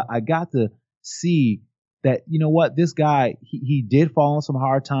because I got to see that, this guy, he did fall on some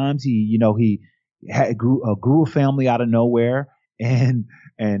hard times. He grew a family out of nowhere and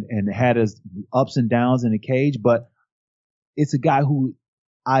had his ups and downs in the cage, but it's a guy who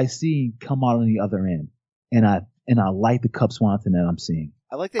I see come out on the other end. And I like the Cub Swanson that I'm seeing.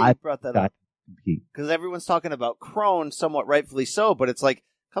 I like that you brought that up, because everyone's talking about Kron, somewhat rightfully so, but it's like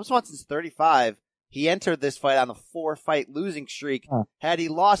Cub Swanson's 35. He entered this fight on a 4-fight losing streak. Had he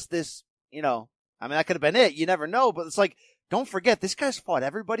lost this, that could have been it. You never know. But it's like, don't forget, this guy's fought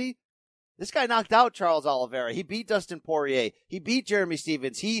everybody. This guy knocked out Charles Oliveira. He beat Dustin Poirier. He beat Jeremy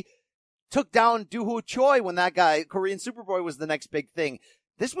Stevens. He took down Doo-Ho Choi when that guy, Korean Superboy, was the next big thing.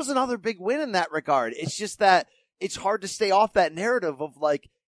 This was another big win in that regard. It's just that it's hard to stay off that narrative of like,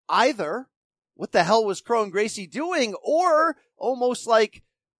 either what the hell was Kron Gracie doing, or almost like,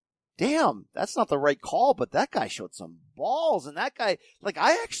 damn, that's not the right call, but that guy showed some balls. And that guy,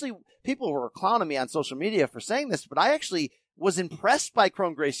 people were clowning me on social media for saying this, but I actually was impressed by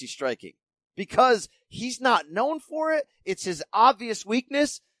Kron Gracie striking, because he's not known for it. It's his obvious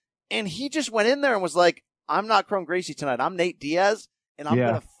weakness. And he just went in there and was like, I'm not Kron Gracie tonight. I'm Nate Diaz, and I'm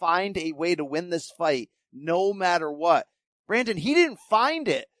going to find a way to win this fight no matter what. Brandon, he didn't find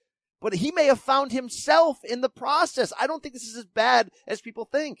it, but he may have found himself in the process. I don't think this is as bad as people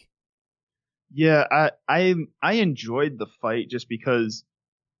think. Yeah, I enjoyed the fight just because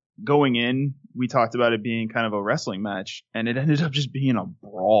going in, we talked about it being kind of a wrestling match, and it ended up just being a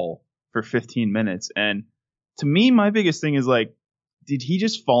brawl for 15 minutes. And to me, my biggest thing is like, did he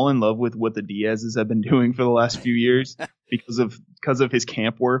just fall in love with what the Diazes have been doing for the last few years because of his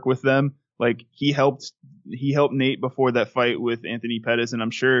camp work with them? Like he helped Nate before that fight with Anthony Pettis, and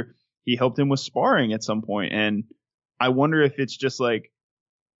I'm sure he helped him with sparring at some point. And I wonder if it's just like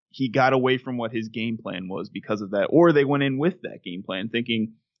he got away from what his game plan was because of that, or they went in with that game plan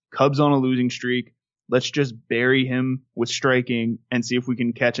thinking Cubs on a losing streak. Let's just bury him with striking and see if we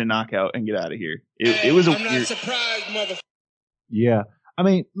can catch a knockout and get out of here. It was I'm not surprised, mother. Yeah. I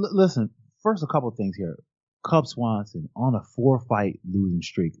mean, listen, first, a couple of things here. Cub Swanson on a 4-fight losing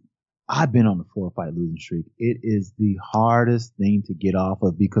streak. I've been on a 4-fight losing streak. It is the hardest thing to get off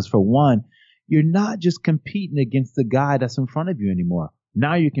of, because for one, you're not just competing against the guy that's in front of you anymore.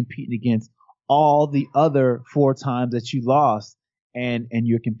 Now you're competing against all the other 4 times that you lost, and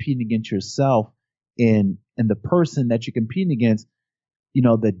you're competing against yourself and the person that you're competing against,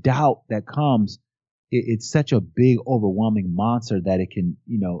 the doubt that comes it's such a big, overwhelming monster that it can,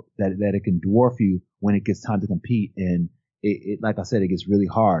 that it can dwarf you when it gets time to compete. And it like I said, it gets really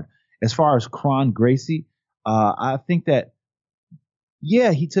hard. As far as Kron Gracie, I think that,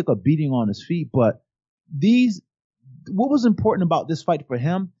 yeah, he took a beating on his feet, but what was important about this fight for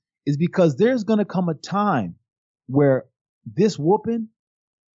him is because there's going to come a time where this whooping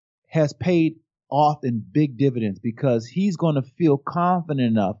has paid off in big dividends because he's going to feel confident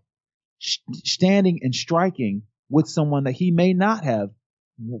enough standing and striking with someone that he may not have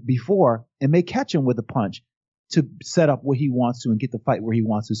before and may catch him with a punch to set up what he wants to and get the fight where he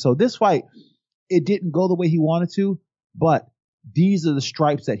wants to. So this fight, it didn't go the way he wanted to, but these are the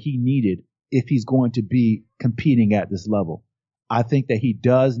stripes that he needed if he's going to be competing at this level. I think that he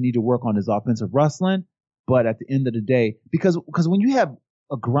does need to work on his offensive wrestling, but at the end of the day, because when you have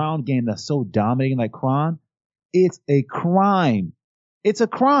a ground game that's so dominating like Kron, it's a crime. It's a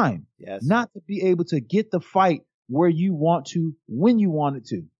crime not to be able to get the fight where you want to, when you want it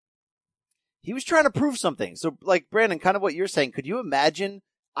to. He was trying to prove something. So, like, Brandon, kind of what you're saying, could you imagine?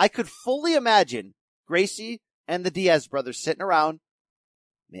 I could fully imagine Gracie and the Diaz brothers sitting around.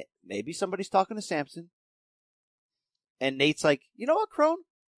 Maybe somebody's talking to Samson. And Nate's like, you know what, Kron?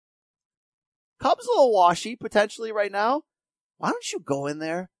 Cub's a little washy, potentially, right now. Why don't you go in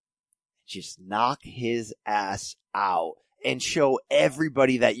there and just knock his ass out and show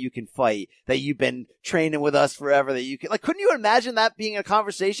everybody that you can fight, that you've been training with us forever, that you can, like, couldn't you imagine that being a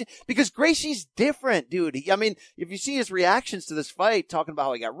conversation? Because Gracie's different, dude. I mean, if you see his reactions to this fight, talking about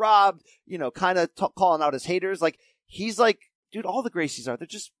how he got robbed, kind of calling out his haters, like, he's like, dude, all the Gracies they're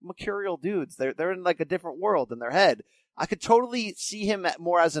just mercurial dudes. They're in like a different world in their head. I could totally see him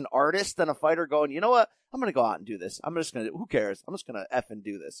more as an artist than a fighter going, you know what? I'm going to go out and do this. Who cares? I'm just going to effing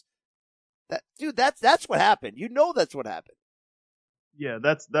do this. That's what happened. That's what happened. Yeah,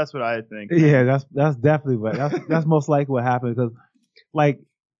 that's what I think. Yeah, that's definitely that's most likely what happened because, like,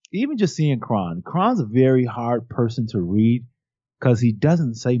 even just seeing Kron's a very hard person to read because he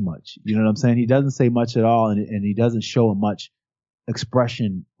doesn't say much. You know what I'm saying? He doesn't say much at all, and he doesn't show much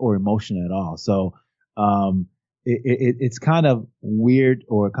expression or emotion at all. So, it's kind of weird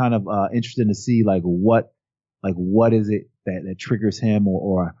or kind of interesting to see what is it that triggers him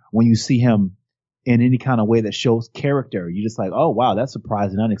or when you see him in any kind of way that shows character, you're just like, oh wow, that's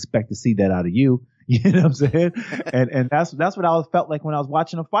surprising. I didn't expect to see that out of you. You know what I'm saying? and that's what I felt like when I was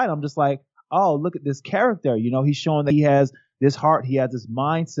watching a fight. I'm just like, oh, look at this character. He's showing that he has this heart, he has this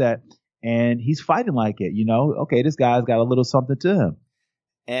mindset, and he's fighting like it. Okay, this guy's got a little something to him.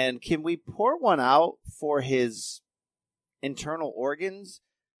 And can we pour one out for his internal organs?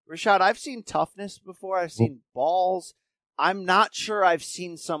 Rashad, I've seen toughness before. I've seen balls. I'm not sure I've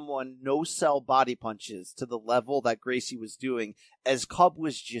seen someone no-sell body punches to the level that Gracie was doing as Cub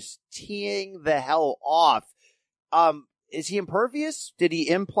was just teeing the hell off. Is he impervious? Did he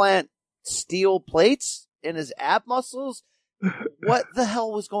implant steel plates in his ab muscles? What the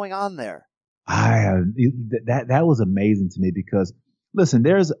hell was going on there? That was amazing to me because, listen,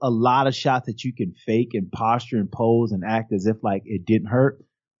 there's a lot of shots that you can fake and posture and pose and act as if like it didn't hurt.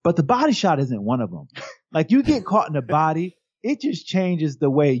 But the body shot isn't one of them. Like you get caught in the body, it just changes the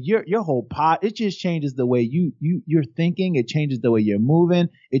way your whole it just changes the way you're thinking. It changes the way you're moving.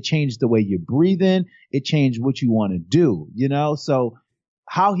 It changes the way you're breathing. It changes what you want to do, So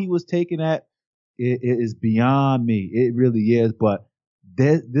how he was taking that is beyond me. It really is. But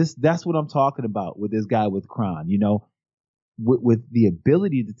that's what I'm talking about with this guy with Kron, with the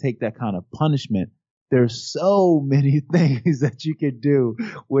ability to take that kind of punishment. There's so many things that you can do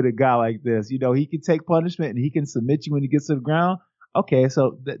with a guy like this. He can take punishment and he can submit you when he gets to the ground. Okay,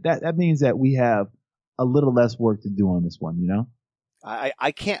 so that means that we have a little less work to do on this one,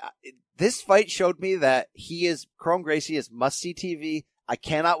 I can't. This fight showed me that Kron Gracie is must-see TV. I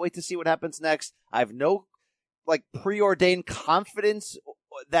cannot wait to see what happens next. I have no preordained confidence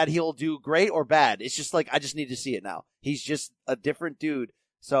that he'll do great or bad. It's just I just need to see it now. He's just a different dude.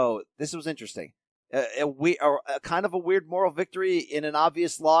 So this was interesting. Kind of a weird moral victory in an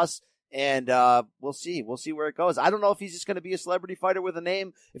obvious loss, and we'll see. We'll see where it goes. I don't know if he's just going to be a celebrity fighter with a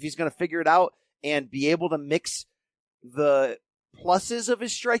name, if he's going to figure it out and be able to mix the pluses of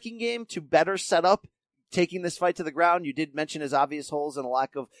his striking game to better set up taking this fight to the ground. You did mention his obvious holes and a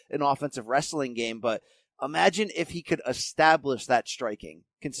lack of an offensive wrestling game, but imagine if he could establish that striking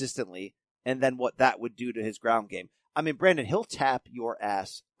consistently and then what that would do to his ground game. I mean, Brandon, he'll tap your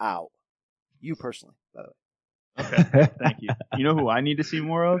ass out. You personally, by the way. Okay, thank you. You know who I need to see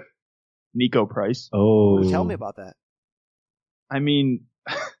more of? Nico Price. Oh. Tell me about that. I mean,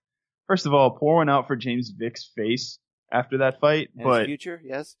 first of all, pour one out for James Vick's face after that fight. And his future,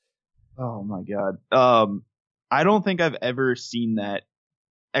 yes. Oh my God. I don't think I've ever seen that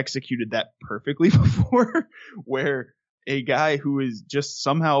executed that perfectly before, where a guy who is just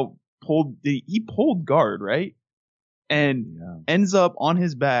somehow pulled guard, right? And ends up on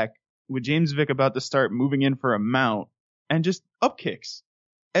his back with James Vick about to start moving in for a mount and just up kicks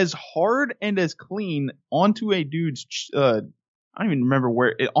as hard and as clean onto a dude's, I don't even remember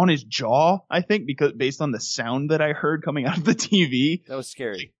where, on his jaw, I think, because based on the sound that I heard coming out of the TV. That was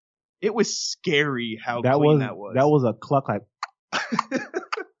scary. It was scary how clean that was. That was a cluck like.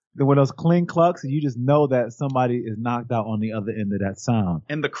 When those clean clucks, you just know that somebody is knocked out on the other end of that sound.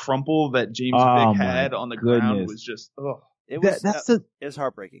 And the crumple that James Vick had on the ground was just, It was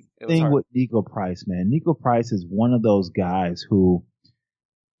heartbreaking. It was thing with Nico Price, man. Nico Price is one of those guys who,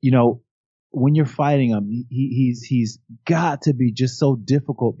 you know, when you're fighting him, he's got to be just so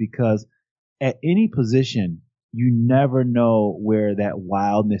difficult because at any position, you never know where that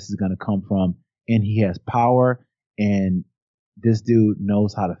wildness is going to come from. And he has power, and this dude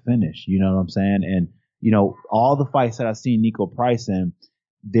knows how to finish. You know what I'm saying? And, you know, all the fights that I've seen Nico Price in,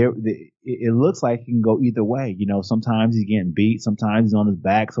 it looks like he can go either way. You know, sometimes he's getting beat, sometimes he's on his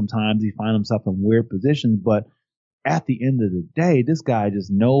back, sometimes he finds himself in weird positions. But at the end of the day, this guy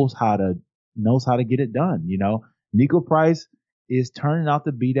just knows how to get it done. You know, Nico Price is turning out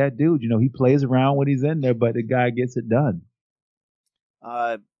to be that dude. You know, he plays around when he's in there, but the guy gets it done.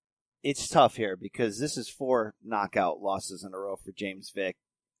 It's tough here because this is 4 knockout losses in a row for James Vick.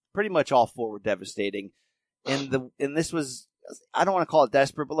 Pretty much all 4 were devastating. And this was, I don't want to call it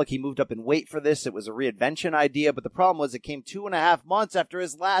desperate, but look, he moved up in weight for this. It was a reinvention idea, but the problem was it came 2.5 months after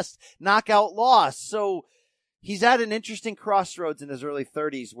his last knockout loss. So he's at an interesting crossroads in his early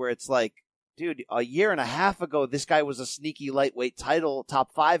 30s where it's like, dude, a year and a half ago, this guy was a sneaky lightweight title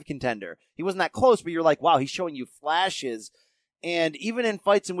top 5 contender. He wasn't that close, but you're like, wow, he's showing you flashes. And even in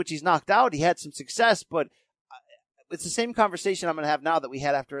fights in which he's knocked out, he had some success, but it's the same conversation I'm going to have now that we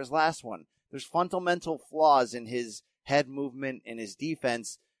had after his last one. There's fundamental flaws in his head movement and his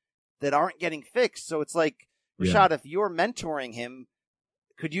defense that aren't getting fixed. So it's like, Rashad, if you're mentoring him,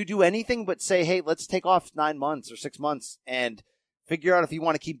 could you do anything but say, hey, let's take off 9 months or 6 months and figure out if you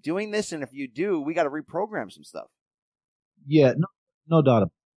want to keep doing this? And if you do, we got to reprogram some stuff. Yeah, no doubt. I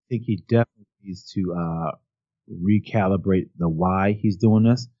think he definitely needs to recalibrate the why he's doing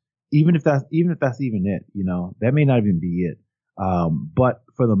this. Even if that's even it, you know, that may not even be it. But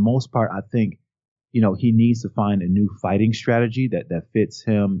for the most part, I think, you know, he needs to find a new fighting strategy that fits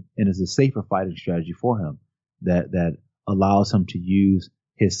him and is a safer fighting strategy for him that allows him to use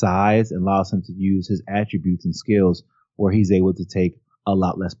his size and allows him to use his attributes and skills where he's able to take a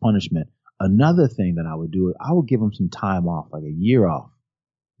lot less punishment. Another thing that I would do, I would give him some time off, like a year off.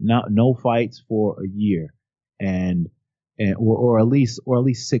 No fights for a year. Or at least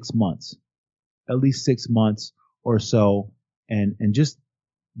 6 months, at least 6 months or so, and just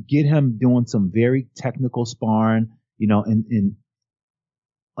get him doing some very technical sparring, you know, and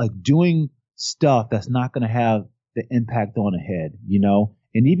like doing stuff that's not going to have the impact on the head, you know,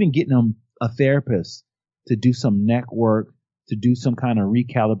 and even getting him a therapist to do some neck work, to do some kind of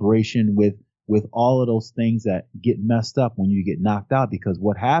recalibration with all of those things that get messed up when you get knocked out. Because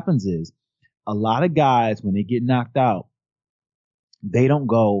what happens is, a lot of guys, when they get knocked out, they don't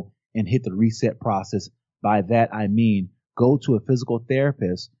go and hit the reset process. By that, I mean, go to a physical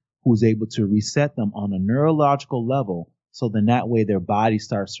therapist who's able to reset them on a neurological level. So then that way their body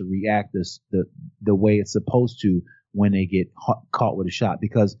starts to react the way it's supposed to when they get caught with a shot,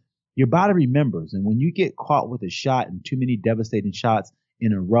 because your body remembers. And when you get caught with a shot and too many devastating shots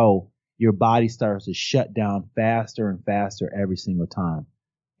in a row, your body starts to shut down faster and faster every single time.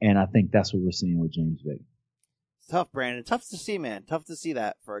 And I think that's what we're seeing with James Vick. Tough, Brandon. Tough to see, man. Tough to see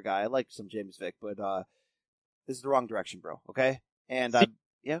that for a guy. I like some James Vick, but this is the wrong direction, bro. Okay? And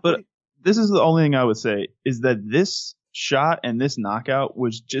but this is the only thing I would say is that this shot and this knockout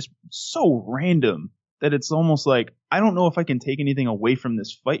was just so random that it's almost like I don't know if I can take anything away from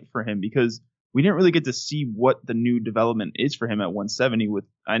this fight for him, because we didn't really get to see what the new development is for him at 170. With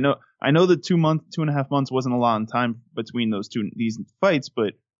I know the 2.5 months wasn't a long time between these fights,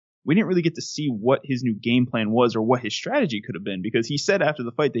 but we didn't really get to see what his new game plan was or what his strategy could have been, because he said after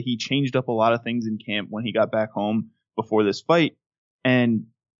the fight that he changed up a lot of things in camp when he got back home before this fight, and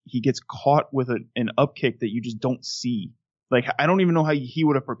he gets caught with an up kick that you just don't see. Like, I don't even know how he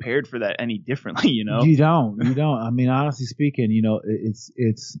would have prepared for that any differently, you know? You don't. I mean, honestly speaking, you know,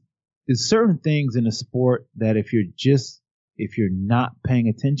 it's certain things in a sport that if you're not paying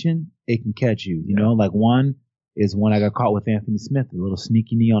attention, it can catch you. You know, like one is when I got caught with Anthony Smith, a little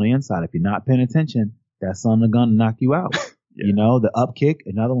sneaky knee on the inside. If you're not paying attention, that son of a gun to knock you out. You know, the up kick,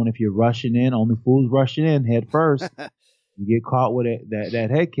 another one. If you're rushing in, only fools rushing in head first. You get caught with that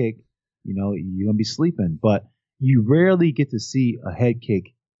head kick, you know, you're gonna be sleeping. But you rarely get to see a head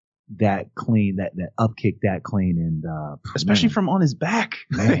kick that clean, that up kick that clean, and especially from on his back,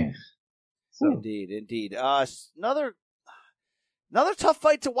 man. So. Indeed. Another tough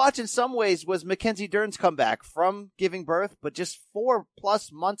fight to watch in some ways was Mackenzie Dern's comeback from giving birth, but just 4+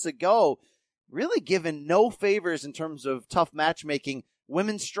 months ago, really given no favors in terms of tough matchmaking.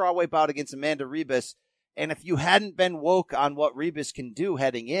 Women's strawweight bout against Amanda Ribas. And if you hadn't been woke on what Ribas can do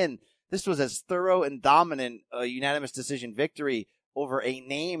heading in, this was as thorough and dominant a unanimous decision victory over a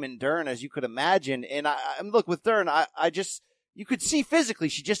name in Dern as you could imagine. And I look, with Dern, you could see physically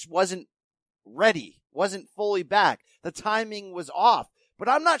she just wasn't ready, wasn't fully back. The timing was off. But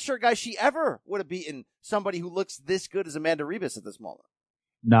I'm not sure, guys, she ever would have beaten somebody who looks this good as Amanda Ribas at this moment.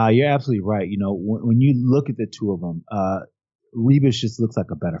 Nah, you're absolutely right. You know, when you look at the two of them, Ribas just looks like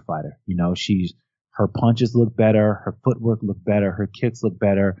a better fighter. You know, her punches look better, her footwork look better, her kicks look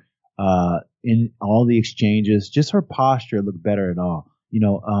better, in all the exchanges, just her posture looked better and all. You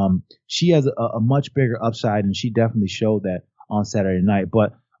know, she has a much bigger upside, and she definitely showed that on Saturday night.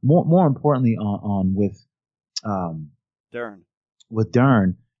 But more importantly, Dern. With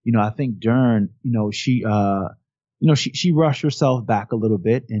Dern, you know, I think Dern, she rushed herself back a little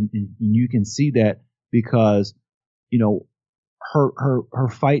bit, and you can see that because, you know, her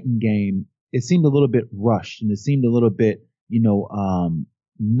fighting game, it seemed a little bit rushed, and it seemed a little bit, you know,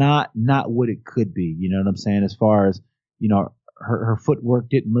 not what it could be. You know what I'm saying? As far as, you know, her footwork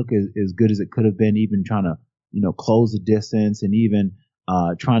didn't look as good as it could have been, even trying to, you know, close the distance, and even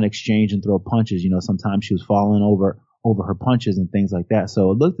trying to exchange and throw punches. You know, sometimes she was falling over her punches and things like that.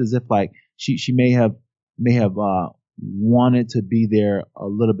 So it looked as if like she may have wanted to be there a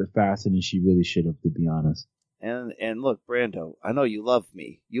little bit faster than she really should have, to be honest. And look, Brando, I know you love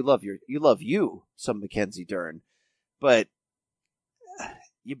me. You love some Mackenzie Dern, but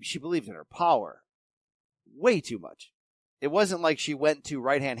she believed in her power way too much. It wasn't like she went to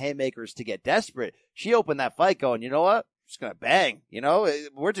right-hand haymakers to get desperate. She opened that fight going, you know what? I'm just going to bang. You know,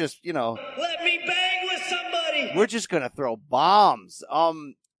 we're just, you know. Let me bang with somebody. We're just going to throw bombs.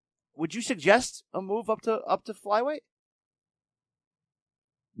 Would you suggest a move up to flyweight?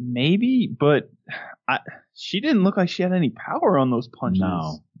 Maybe, but she didn't look like she had any power on those punches.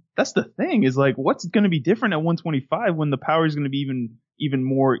 No. That's the thing, is like, what's going to be different at 125 when the power is going to be even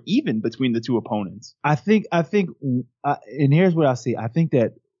more even between the two opponents? I think, and here's what I see. I think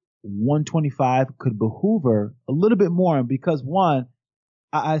that 125 could behoove her a little bit more, because one,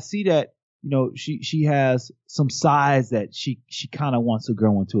 I see that, you know, she has some size that she kind of wants to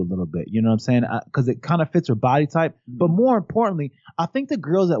grow into a little bit. You know what I'm saying? Because it kind of fits her body type. But more importantly, I think the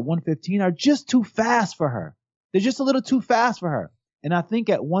girls at 115 are just too fast for her. They're just a little too fast for her. And I think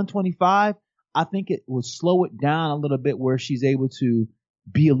at 125, I think it will slow it down a little bit where she's able to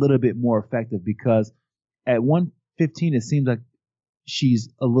be a little bit more effective, because at 115, it seems like she's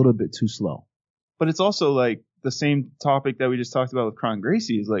a little bit too slow. But it's also like the same topic that we just talked about with Kron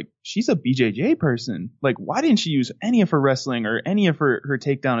Gracie, is like, she's a BJJ person. Like, why didn't she use any of her wrestling or any of her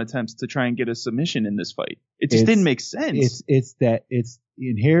takedown attempts to try and get a submission in this fight? It just didn't make sense. And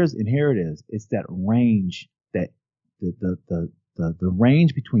here it is. It's that range, that the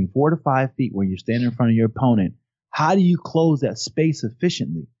range between 4 to 5 feet where you're standing in front of your opponent. How do you close that space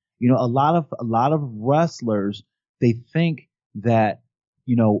efficiently? You know, a lot of wrestlers, they think that,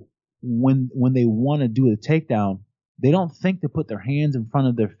 you know, when they want to do a takedown, they don't think to put their hands in front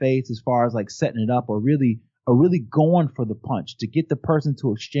of their face as far as like setting it up, or really going for the punch to get the person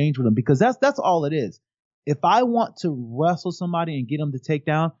to exchange with them, because that's all it is. If I want to wrestle somebody and get them to take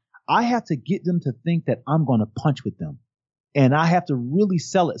down, I have to get them to think that I'm going to punch with them, and I have to really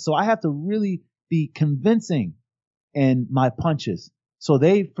sell it. So I have to really be convincing in my punches, so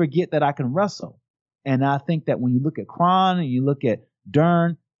they forget that I can wrestle. And I think that when you look at Kron and you look at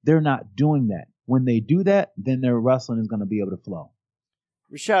Dern, they're not doing that. When they do that, then their wrestling is going to be able to flow.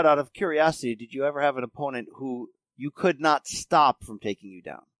 Rashad, out of curiosity, did you ever have an opponent who you could not stop from taking you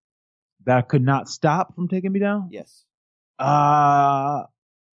down? That could not stop from taking me down? Yes. No,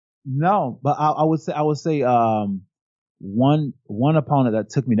 but I would say one opponent that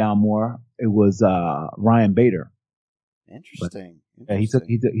took me down more, it was Ryan Bader. Interesting. Yeah, he took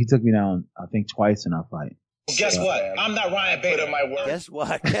me down, I think, twice in our fight. Well, guess what? I'm not Ryan Bader, my word. Guess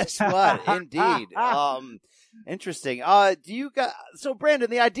what? Indeed. Interesting. Do you got, so Brandon,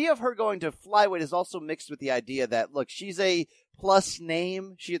 the idea of her going to flyweight is also mixed with the idea that, look, she's a plus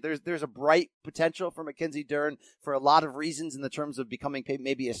name. There's a bright potential for Mackenzie Dern for a lot of reasons in the terms of becoming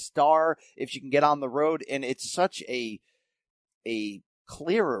maybe a star if she can get on the road. And it's such a a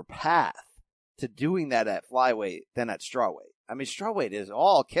clearer path to doing that at flyweight than at strawweight. I mean, strawweight is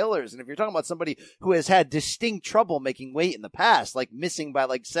all killers. And if you're talking about somebody who has had distinct trouble making weight in the past, like missing by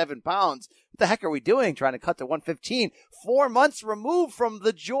like 7 pounds, what the heck are we doing trying to cut to 115? 4 months removed from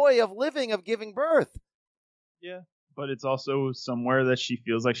the joy of living, of giving birth. Yeah, but it's also somewhere that she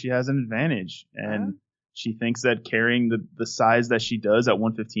feels like she has an advantage. And she thinks that carrying the size that she does at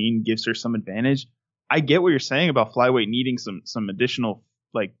 115 gives her some advantage. I get what you're saying about flyweight needing some additional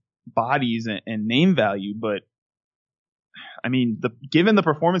like bodies and name value, but I mean, given the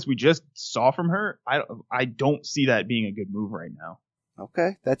performance we just saw from her, I don't see that being a good move right now.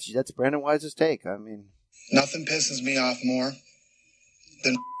 Okay, that's Brandon Wise's take. I mean, nothing pisses me off more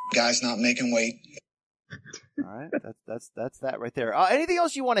than guys not making weight. All right, that's that right there. Anything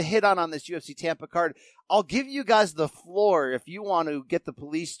else you want to hit on this UFC Tampa card? I'll give you guys the floor if you want to get the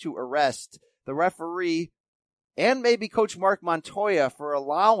police to arrest the referee and maybe Coach Mark Montoya for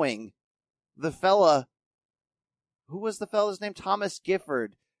allowing the fella. Who was the fella's name? Thomas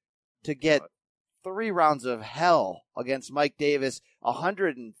Gifford, to get 3 rounds of hell against Mike Davis,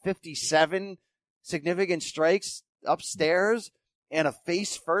 157 significant strikes upstairs, and a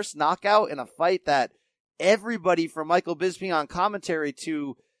face-first knockout in a fight that everybody from Michael Bisping on commentary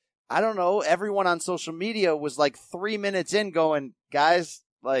to, I don't know, everyone on social media was like 3 minutes in going, guys,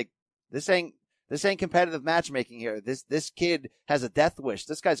 like, this ain't competitive matchmaking here. This kid has a death wish.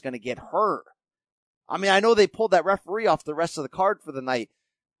 This guy's going to get hurt. I mean, I know they pulled that referee off the rest of the card for the night,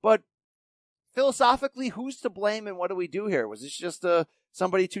 but philosophically, who's to blame and what do we do here? Was this just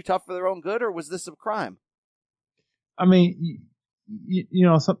somebody too tough for their own good, or was this a crime? I mean, you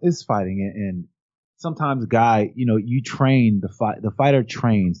know, it's fighting, and sometimes you train the fighter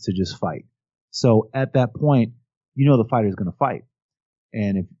trains to just fight. So at that point, you know the fighter's going to fight,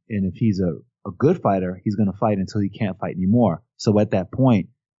 and if he's a good fighter, he's going to fight until he can't fight anymore. So at that point,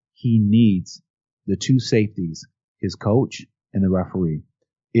 he needs the 2 safeties, his coach and the referee.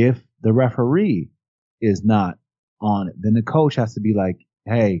 If the referee is not on it, then the coach has to be like,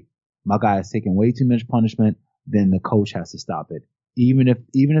 hey, my guy is taking way too much punishment. Then the coach has to stop it. Even if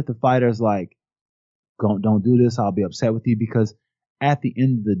the fighter's like, don't do this, I'll be upset with you, because at the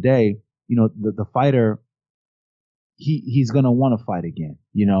end of the day, you know, the fighter, he's going to want to fight again.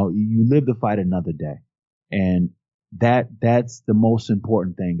 You know, you live to fight another day. And that's the most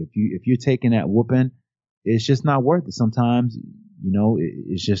important thing. If you're taking that whooping, it's just not worth it. Sometimes, you know,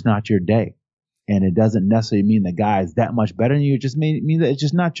 it's just not your day, and it doesn't necessarily mean the guy is that much better than you. It just means that it's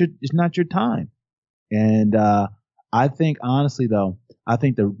just not your time. And I think honestly though, I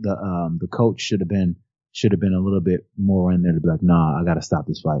think the coach should have been a little bit more in there to be like, nah, I got to stop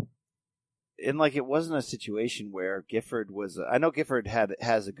this fight. And like, it wasn't a situation where Gifford was. I know Gifford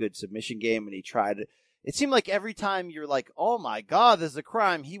has a good submission game, and he tried it. It seemed like every time you're like, oh my God, there's a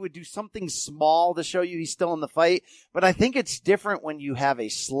crime, he would do something small to show you he's still in the fight. But I think it's different when you have a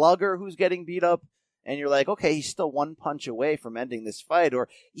slugger who's getting beat up and you're like, okay, he's still 1 punch away from ending this fight. Or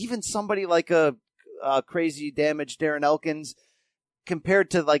even somebody like a crazy damaged Darren Elkins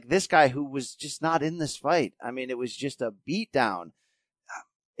compared to like this guy who was just not in this fight. I mean, it was just a beatdown.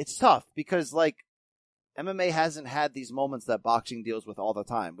 It's tough because like MMA hasn't had these moments that boxing deals with all the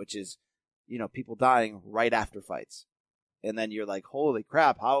time, which is, you know, people dying right after fights. And then you're like, holy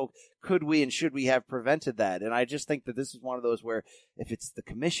crap, how could we and should we have prevented that? And I just think that this is one of those where if it's the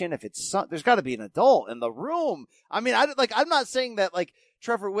commission, there's got to be an adult in the room. I mean, I'm not saying that like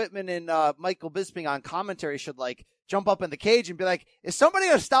Trevor Whitman and Michael Bisping on commentary should like jump up in the cage and be like, is somebody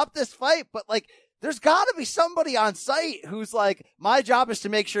going to stop this fight? But like, there's got to be somebody on site who's like, my job is to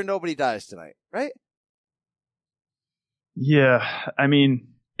make sure nobody dies tonight, right? Yeah, I mean,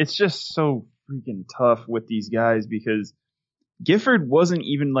 it's just so freaking tough with these guys because Gifford wasn't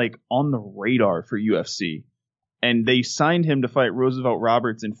even like on the radar for UFC, and they signed him to fight Roosevelt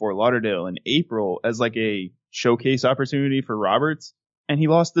Roberts in Fort Lauderdale in April as like a showcase opportunity for Roberts, and he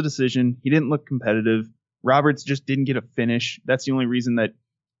lost the decision. He didn't look competitive. Roberts just didn't get a finish. That's the only reason that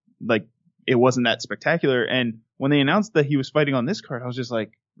like it wasn't that spectacular. And when they announced that he was fighting on this card, I was just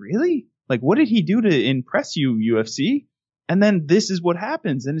like, really? Like, what did he do to impress you, UFC? And then this is what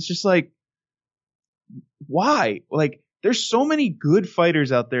happens. And it's just like, why? Like, there's so many good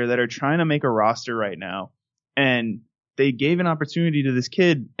fighters out there that are trying to make a roster right now. And they gave an opportunity to this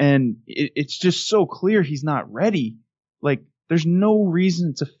kid, and it's just so clear he's not ready. Like, there's no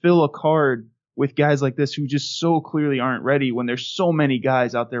reason to fill a card with guys like this who just so clearly aren't ready when there's so many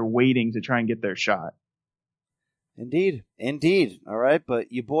guys out there waiting to try and get their shot. Indeed. All right,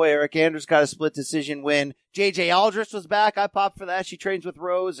 but your boy Eric Anders got a split decision win. JJ Aldrich was back. I popped for that. She trains with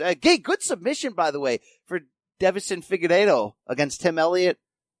Rose. Good submission, by the way, for Davison Figueiredo against Tim Elliott.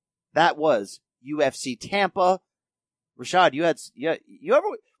 That was UFC Tampa. Rashad,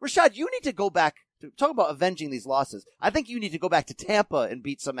 Rashad, you need to go back. Talk about avenging these losses. I think you need to go back to Tampa and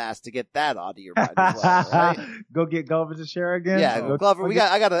beat some ass to get that out of your mind as well, right? Go get Glover Teixeira again? Yeah, Glover,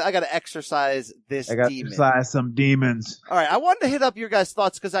 I gotta exercise this demon. Exercise some demons. All right, I wanted to hit up your guys'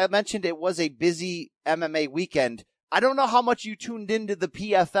 thoughts because I mentioned it was a busy MMA weekend. I don't know how much you tuned into the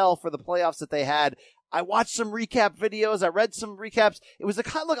PFL for the playoffs that they had. I watched some recap videos. I read some recaps. It was the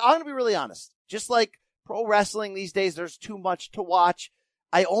kind of, look, I'm going to be really honest. Just like pro wrestling these days, there's too much to watch.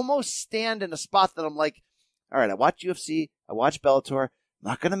 I almost stand in a spot that I'm like, all right, I watch UFC, I watch Bellator. I'm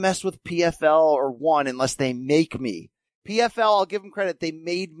not going to mess with PFL or ONE unless they make me. PFL, I'll give them credit. They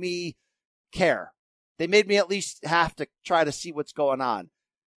made me care. They made me at least have to try to see what's going on.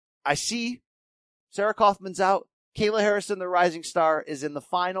 I see Sarah Kaufman's out. Kayla Harrison, the rising star, is in the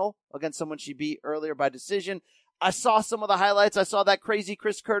final against someone she beat earlier by decision. I saw some of the highlights. I saw that crazy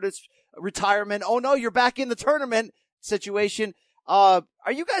Chris Curtis retirement. Oh no, you're back in the tournament situation. Are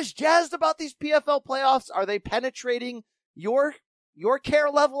you guys jazzed about these PFL playoffs? Are they penetrating your care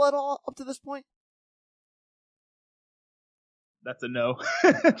level at all up to this point? That's a no.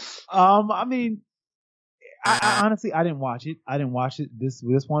 I mean, I honestly, I didn't watch it this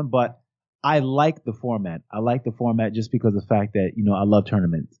one, but I like the format. I like the format just because of the fact that, I love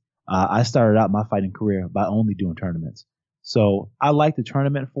tournaments. I started out my fighting career by only doing tournaments. So I like the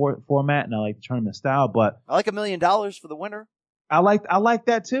tournament format and I like the tournament style, but I like $1 million for the winner. I like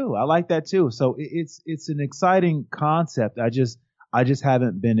that too. So it's an exciting concept. I just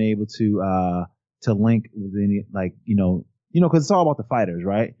haven't been able to link with any, cause it's all about the fighters,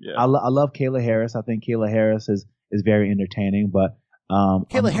 right? Yeah. I love Kayla Harris. I think Kayla Harris is very entertaining, but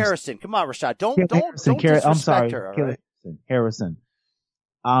Kayla Harrison, come on, Rashad, don't disrespect I'm sorry, her. Kayla Harrison.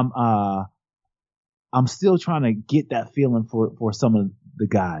 I'm still trying to get that feeling for some of the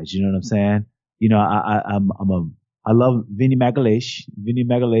guys. You know what I'm saying? I love Vinny Magalhaes. Vinny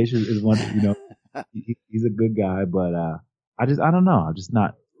Magalhaes is one. He's a good guy, but I don't know. I'm just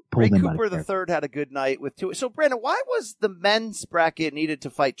not pulled in by Ray Cooper the third had a good night with two. So Brandon, why was the men's bracket needed to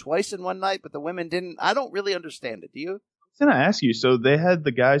fight twice in one night, but the women didn't? I don't really understand it. Do you? I was going to ask you, so they had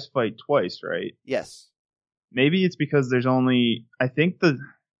the guys fight twice, right? Yes. Maybe it's because there's only, I think the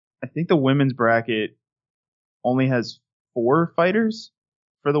women's bracket only has 4 fighters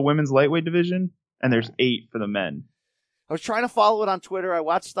for the women's lightweight division, and there's 8 for the men. I was trying to follow it on Twitter. I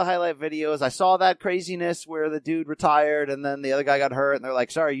watched the highlight videos. I saw that craziness where the dude retired and then the other guy got hurt and they're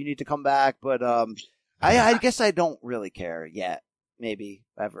like, sorry, you need to come back. But I guess I don't really care yet. Maybe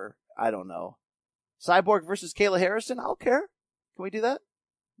ever. I don't know. Cyborg versus Kayla Harrison? I'll care. Can we do that?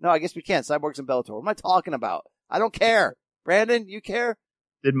 No, I guess we can't. Cyborg's in Bellator. What am I talking about? I don't care. Brandon, you care?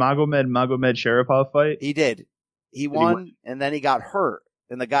 Did Magomed Sharapov fight? He did. He won, and then he got hurt.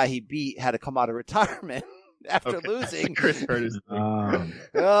 And the guy he beat had to come out of retirement after losing. Chris Curtis. Oh,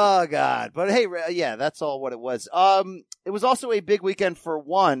 God. But hey, yeah, that's all what it was. It was also a big weekend for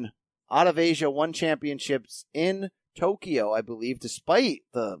ONE out of Asia, ONE Championships in Tokyo, I believe, despite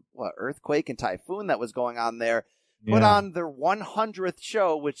the earthquake and typhoon that was going on there. Put on their 100th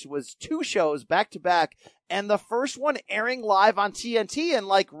show, which was 2 shows back to back, and the first one airing live on TNT in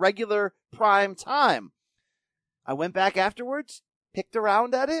like regular prime time. I went back afterwards, picked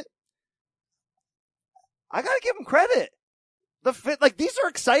around at it. I gotta give them credit. These are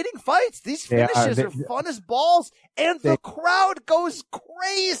exciting fights. These finishes are fun as balls, and the crowd goes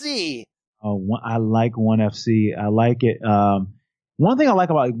crazy. Oh, I like ONE FC. I like it. One thing I like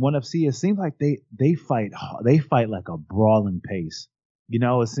about ONE FC, it seems like they fight like a brawling pace. They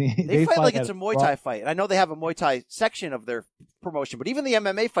fight like it's a Muay Thai fight. I know they have a Muay Thai section of their promotion, but even the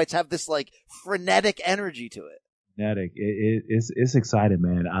MMA fights have this like frenetic energy to it. Frenetic. It's exciting,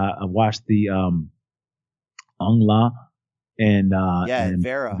 man. I watched the Ung La and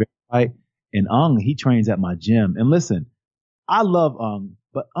Vera fight, and Ung, he trains at my gym. And listen, I love Ung,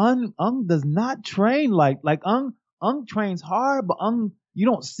 but Ung does not train like Ung trains hard, but you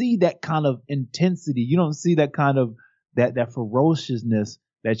don't see that kind of intensity. You don't see that kind of that ferociousness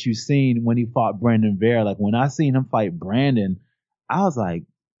that you've seen when he fought Brandon Vera. Like when I seen him fight Brandon, I was like,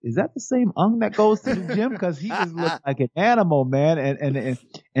 is that the same Ung that goes to the gym? Because he just looks like an animal, man.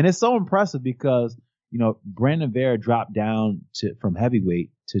 And it's so impressive because Brandon Vera dropped down from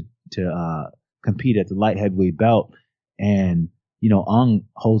heavyweight to compete at the light heavyweight belt, and Ung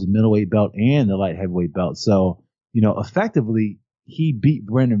holds the middleweight belt and the light heavyweight belt. So effectively he beat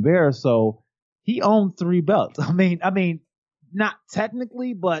Brandon Vera, so he owned 3 belts. I mean, not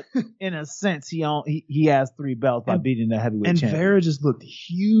technically, but in a sense, he has 3 belts by beating the heavyweight champion. And Vera just looked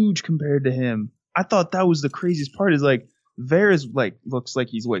huge compared to him. I thought that was the craziest part is like Ver is like looks like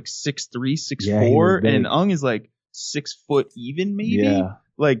he's like 6'3", 6'4", and Ung is like 6 foot even maybe. Yeah.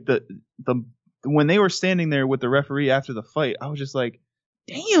 Like the when they were standing there with the referee after the fight, I was just like,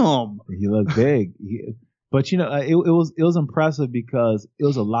 damn. He looked big. But it was impressive because it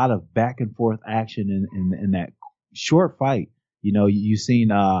was a lot of back and forth action in that short fight. You seen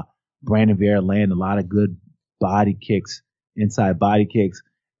Brandon Vera land a lot of good body kicks, inside body kicks,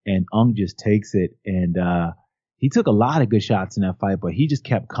 and Ung just takes it. And he took a lot of good shots in that fight, but he just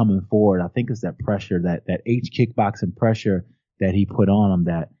kept coming forward. I think it's that pressure, that H kickboxing pressure that he put on him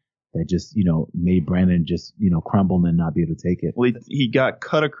that just, made Brandon just, crumble and not be able to take it. Well, he got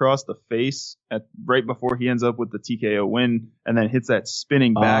cut across the face right before he ends up with the TKO win and then hits that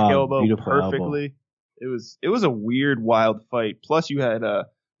spinning back elbow perfectly. Elbow. It was a weird, wild fight. Plus you had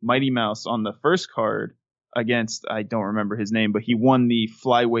Mighty Mouse on the first card against, I don't remember his name, but he won the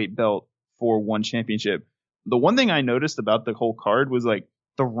flyweight belt for one championship. The one thing I noticed about the whole card was like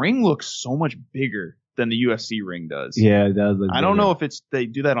the ring looks so much bigger than the UFC ring does. Yeah, it does. I don't know if they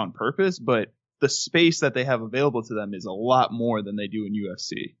do that on purpose, but the space that they have available to them is a lot more than they do in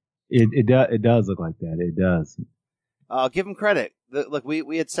UFC. It does look like that. It does. Give them credit. Look,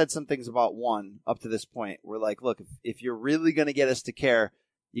 we had said some things about one up to this point. We're like, look, if you're really going to get us to care,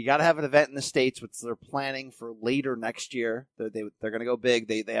 you got to have an event in the States, which they're planning for later next year. They're going to go big.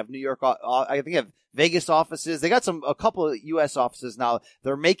 They have New York. I think they have Vegas offices. They got a couple of U.S. offices now.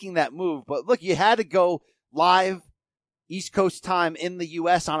 They're making that move. But look, you had to go live East Coast time in the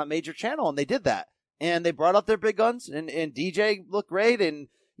U.S. on a major channel, and they did that. And they brought up their big guns, and DJ looked great. And,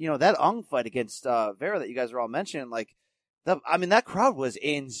 that Ung fight against Vera that you guys are all mentioning, that crowd was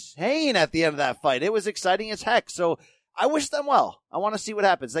insane at the end of that fight. It was exciting as heck. So I wish them well. I want to see what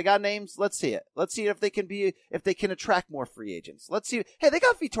happens. They got names. Let's see it. Let's see if they can attract more free agents. Let's see. Hey, they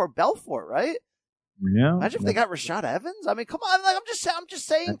got Vitor Belfort, right? Yeah. Imagine if they got Rashad Evans. I mean, come on. I'm just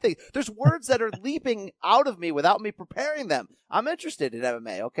saying things. There's words that are leaping out of me without me preparing them. I'm interested in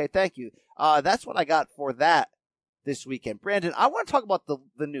MMA. Okay, thank you. That's what I got for that this weekend. Brandon, I want to talk about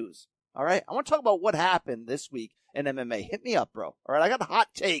the news. All right? I want to talk about what happened this week in MMA. Hit me up, bro. All right? I got hot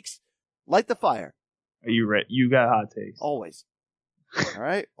takes. Light the fire. Are you ready? You got hot takes. Always. All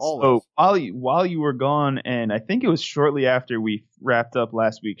right? Always. So while you were gone, and I think it was shortly after we wrapped up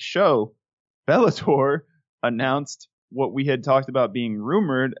last week's show, Bellator announced what we had talked about being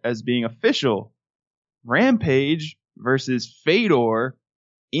rumored as being official. Rampage versus Fedor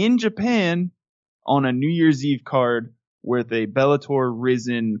in Japan on a New Year's Eve card with a Bellator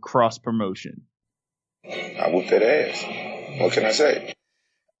Risen cross promotion. I whooped that ass. What can I say?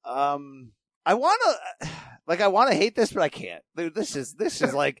 I want to hate this, but I can't. Dude, this is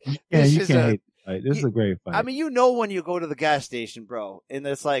like, yeah, you can't hate. Right, this is a great fight. I mean, when you go to the gas station, bro, and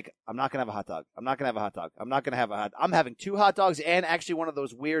it's like, I'm not going to have a hot dog. I'm not going to have a hot dog. I'm not going to have a hot I'm having 2 hot dogs and actually one of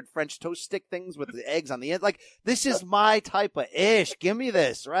those weird French toast stick things with the eggs on the end. Like, this is my type of ish. Give me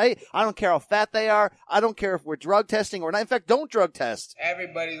this, right? I don't care how fat they are. I don't care if we're drug testing or not. In fact, don't drug test.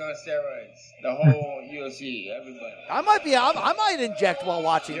 Everybody's on steroids. The whole UFC, everybody. I might inject while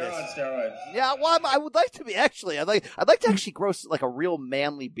watching this. You're on steroids. Yeah, well, I would like to be actually. I'd like to actually grow like a real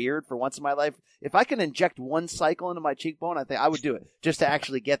manly beard for once in my life. If I can inject one cycle into my cheekbone, I think I would do it just to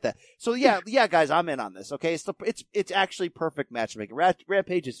actually get that. So yeah, guys, I'm in on this. Okay, it's actually perfect matchmaking.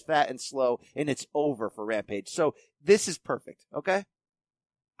 Rampage is fat and slow, and it's over for Rampage. So this is perfect. Okay,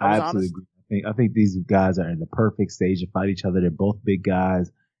 I absolutely agree. I think these guys are in the perfect stage to fight each other. They're both big guys,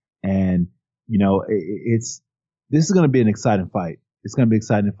 and this is going to be an exciting fight. It's going to be an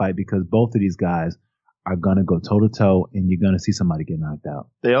exciting fight because both of these guys are going to go toe-to-toe, and you're going to see somebody get knocked out.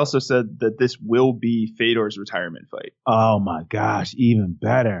 They also said that this will be Fedor's retirement fight. Oh, my gosh. Even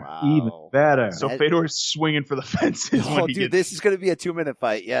better. Wow. Even better. So Fedor's swinging for the fences. This is going to be a 2-minute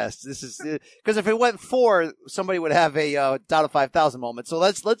fight. Yes. This is because if it went 4, somebody would have a down to 5,000 moment. So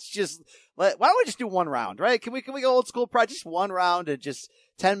why don't we just do 1 round, right? Can we go old school pride? Just 1 round and just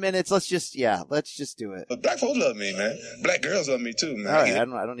 10 minutes. Let's just do it. But black folks love me, man. Black girls love me too, man. All right,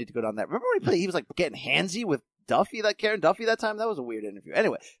 I don't need to go down that. Remember when he was like getting handsy with Karen Duffy that time? That was a weird interview.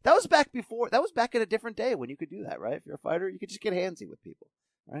 Anyway, that was back in a different day when you could do that, right? If you're a fighter, you could just get handsy with people,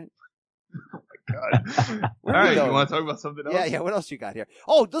 right? Oh my God. All right, you want to talk about something else? Yeah, what else you got here?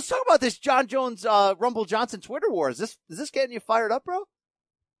 Oh, let's talk about this John Jones, Rumble Johnson Twitter war. Is this getting you fired up, bro?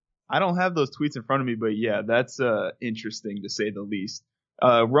 I don't have those tweets in front of me, but yeah, that's interesting to say the least.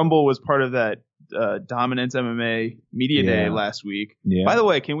 Rumble was part of that Dominance MMA Media Day last week. Yeah. By the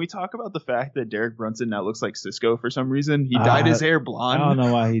way, can we talk about the fact that Derek Brunson now looks like Cisco for some reason? He dyed his hair blonde. I don't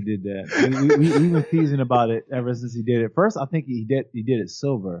know why he did that. We've been teasing about it ever since he did it. First, I think he did it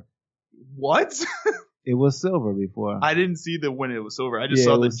silver. What? It was silver before. I didn't see when it was silver. I just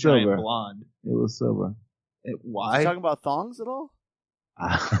saw the giant silver. blonde. It was silver. Why? You talking about thongs at all?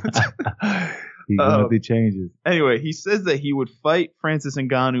 He going through changes. Anyway, he says that he would fight Francis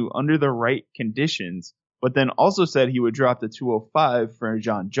Ngannou under the right conditions, but then also said he would drop the 205 for a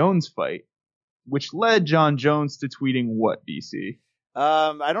John Jones fight, which led John Jones to tweeting what, BC?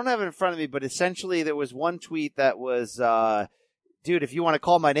 I don't have it in front of me, but essentially there was one tweet that was, dude, if you want to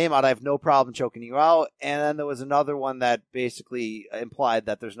call my name out, I have no problem choking you out. And then there was another one that basically implied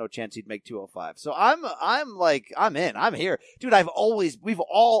that there's no chance he'd make 205. So I'm in. I'm here. Dude, we've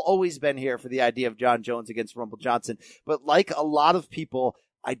all always been here for the idea of John Jones against Rumble Johnson. But like a lot of people,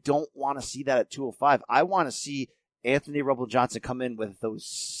 I don't want to see that at 205. I want to see Anthony Rumble Johnson come in with those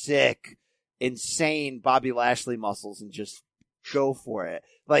sick, insane Bobby Lashley muscles and just go for it.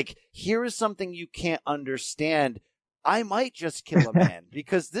 Like, here is something you can't understand. I might just kill a man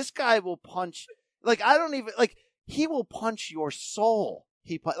because this guy will punch. Like, he will punch your soul.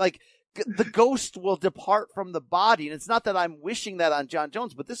 The ghost will depart from the body. And it's not that I'm wishing that on John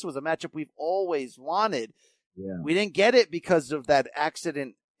Jones, but this was a matchup we've always wanted. Yeah. We didn't get it because of that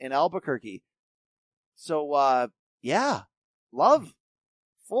accident in Albuquerque. So, yeah, love.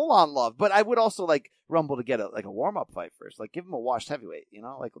 Full on love. But I would also like Rumble to get a warm-up fight first. Like, give him a washed heavyweight,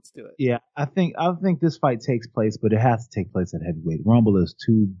 let's do it. Yeah, I think this fight takes place, but it has to take place at heavyweight. Rumble is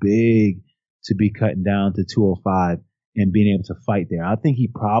too big to be cutting down to 205 and being able to fight there. I think he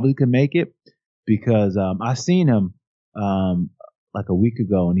probably could make it because I seen him like a week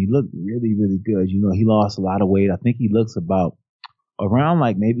ago and he looked really, really good. He lost a lot of weight. I think he looks about around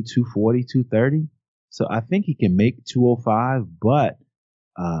like maybe 240, 230. So I think he can make 205, but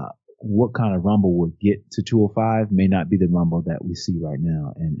what kind of Rumble would get to 205 may not be the Rumble that we see right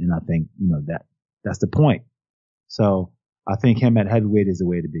now. And I think, that's the point. So I think him at heavyweight is the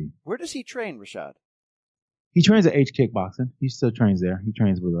way to be. Where does he train, Rashad? He trains at H Kickboxing. He still trains there. He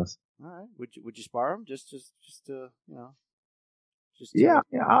trains with us. All right. Would you spar him? Just to, Yeah.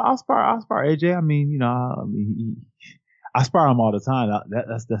 I'll spar AJ. I mean, I spar him all the time.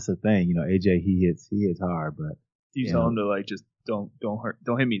 That's the thing. AJ, he hits hard, but you tell him to like just don't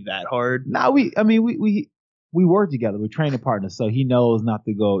hit me that hard. No, we work together. We're training partners, so he knows not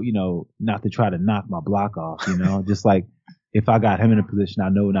to go, not to try to knock my block off, just like if I got him in a position, I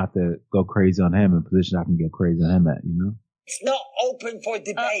know not to go crazy on him in a position I can go crazy on him at, It's not open for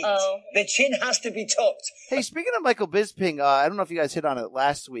debate. The chin has to be tucked. Hey, speaking of Michael Bisping, I don't know if you guys hit on it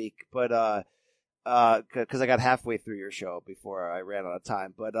last week, but because I got halfway through your show before I ran out of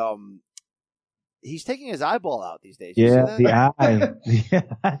time, but he's taking his eyeball out these days. Yeah, the eye.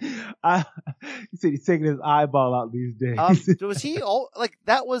 He said he's taking his eyeball out these days. Was he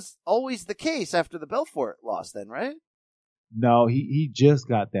that was always the case after the Belfort loss then, right? No, he just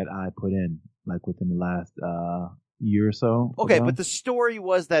got that eye put in like within the last year or so. Okay, but the story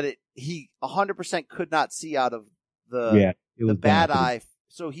was that he 100% could not see out of the bad eye,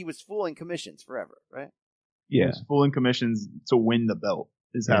 so he was fooling commissions forever, right? Yeah, he was fooling commissions to win the belt.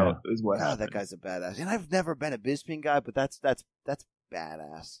 Is what happened. That guy's a badass. And I've never been a Bisping guy, but that's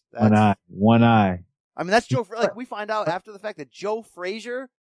badass. One eye. I mean, that's Joe. Like, we find out after the fact that Joe Frazier,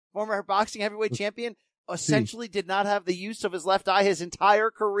 former boxing heavyweight champion, essentially did not have the use of his left eye his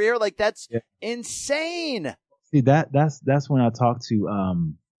entire career. Like, that's insane. See, that's when I talked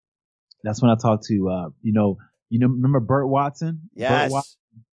to remember Burt Watson? Yes.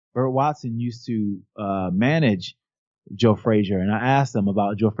 Burt Watson used to manage Joe Frazier, and I asked him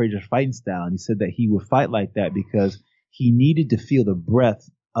about Joe Frazier's fighting style, and he said that he would fight like that because he needed to feel the breath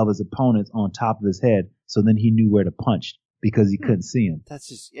of his opponents on top of his head, so then he knew where to punch because he couldn't see him. That's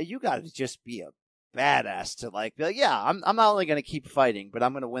just you got to just be a badass to be like, yeah, I'm not only going to keep fighting, but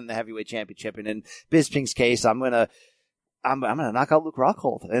I'm going to win the heavyweight championship. And in Bisping's case, I'm going to knock out Luke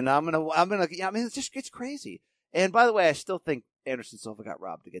Rockhold, and I mean, it's crazy. And by the way, I still think Anderson Silva got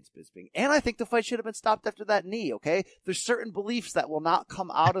robbed against Bisping. And I think the fight should have been stopped after that knee, okay? There's certain beliefs that will not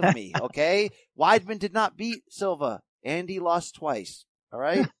come out of me, okay? Weidman did not beat Silva. Andy lost twice, all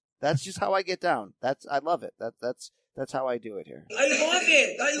right? That's just how I get down. I love it. That's how I do it here. I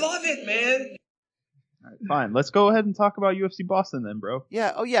love it, man. All right, fine. Let's go ahead and talk about UFC Boston then, bro.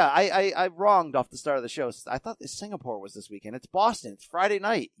 Yeah. Oh, yeah. I wronged off the start of the show. I thought Singapore was this weekend. It's Boston. It's Friday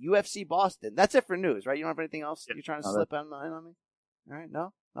night. UFC Boston. That's it for news, right? You don't have anything else you're trying to slip on me? All right.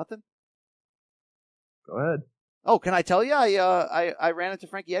 No? Nothing? Go ahead. Oh, can I tell you? I ran into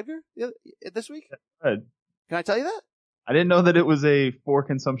Frankie Edgar this week. Go ahead. Can I tell you that? I didn't know that it was a for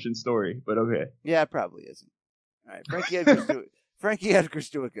consumption story, but okay. Yeah, it probably isn't. All right. Frankie Edgar's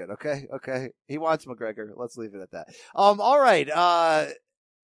doing good, okay? Okay. He wants McGregor. Let's leave it at that. All right.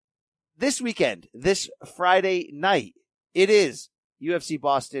 this weekend, this Friday night, it is UFC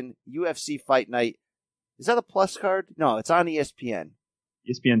Boston, UFC Fight Night. Is that a Plus card? No, it's on ESPN.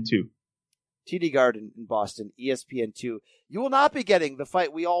 ESPN 2. TD Garden in Boston, ESPN 2. You will not be getting the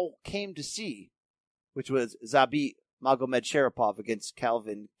fight we all came to see, which was Zabit Magomedsharipov against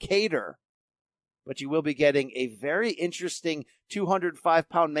Calvin Kattar. But you will be getting a very interesting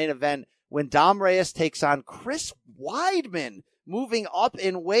 205-pound main event when Dom Reyes takes on Chris Weidman, moving up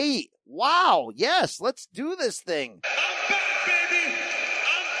in weight. Wow, yes, let's do this thing. I'm back, baby!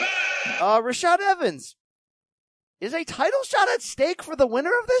 I'm back! Rashad Evans, is a title shot at stake for the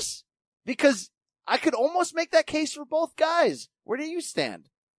winner of this? Because I could almost make that case for both guys. Where do you stand?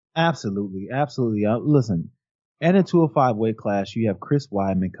 Absolutely. Listen, at a 205 weight class, you have Chris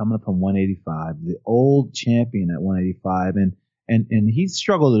Weidman coming up from 185, the old champion at 185, and he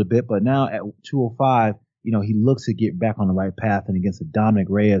struggled a bit, but now at 205, he looks to get back on the right path and against a Dominic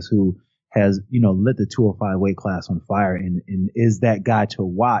Reyes who has, lit the 205 weight class on fire and is that guy to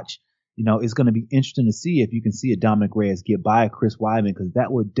watch. It's going to be interesting to see if you can see a Dominic Reyes get by Chris Weidman, because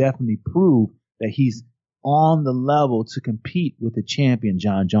that would definitely prove that he's on the level to compete with the champion,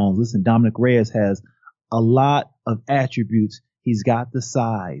 John Jones. Listen, Dominic Reyes has a lot of attributes. He's got the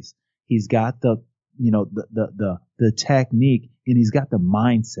size, he's got the technique, and he's got the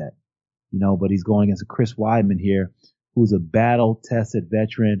mindset, but he's going against a Chris Weidman here, who's a battle-tested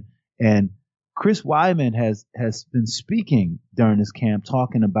veteran. And Chris Weidman has been speaking during this camp,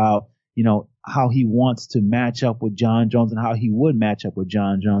 talking about, how he wants to match up with John Jones and how he would match up with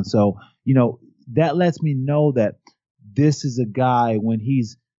John Jones. So, that lets me know that this is a guy, when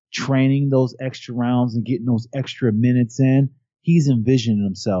he's training those extra rounds and getting those extra minutes in, he's envisioning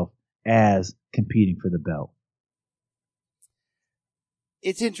himself as competing for the belt.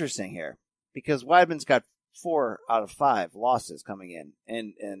 It's interesting here because Weidman's got 4 out of 5 losses coming in,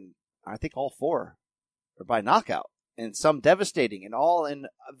 and I think all 4 are by knockout, and some devastating, and all in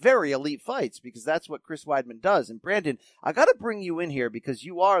very elite fights, because that's what Chris Weidman does. And Brandon, I got to bring you in here because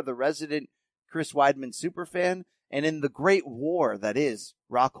you are the resident Chris Weidman superfan, and in the great war that is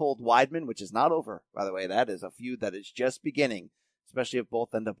Rockhold Weidman, which is not over, by the way, that is a feud that is just beginning, especially if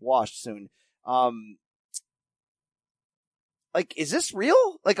both end up washed soon. Is this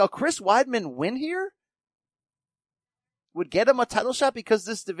real? Like, a Chris Weidman win here would get him a title shot because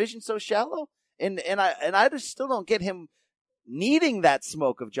this division's so shallow? And I just still don't get him needing that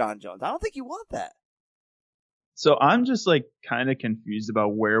smoke of John Jones. I don't think you want that. So I'm just kind of confused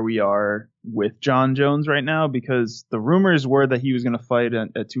about where we are with John Jones right now, because the rumors were that he was going to fight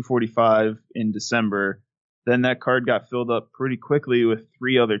at 245 in December. Then that card got filled up pretty quickly with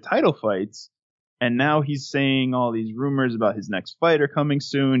 3 other title fights. And now he's saying all these rumors about his next fight are coming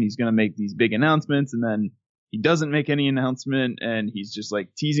soon. He's going to make these big announcements, and then he doesn't make any announcement, and he's just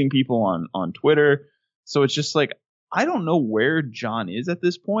teasing people on Twitter. So it's just I don't know where John is at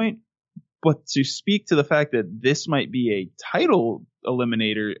this point. But to speak to the fact that this might be a title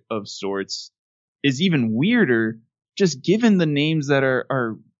eliminator of sorts is even weirder, just given the names that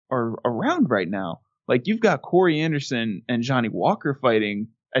are around right now. You've got Corey Anderson and Johnny Walker fighting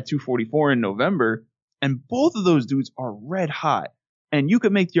at 244 in November, and both of those dudes are red hot. And you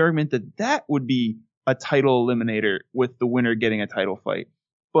could make the argument that that would be a title eliminator with the winner getting a title fight.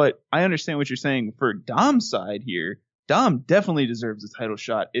 But I understand what you're saying for Dom's side here. Dom definitely deserves a title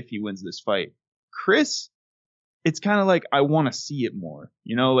shot if he wins this fight. Chris, it's kind of I want to see it more.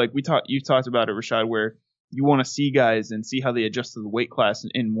 You've talked about it, Rashad, where you want to see guys and see how they adjust to the weight class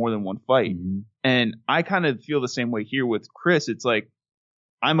in more than one fight. Mm-hmm. And I kind of feel the same way here with Chris. It's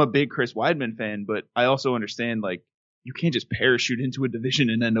I'm a big Chris Weidman fan, but I also understand you can't just parachute into a division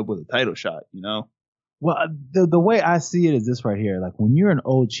and end up with a title shot, Well, the way I see it is this right here. When you're an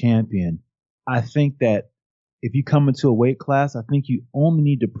old champion, I think that if you come into a weight class, I think you only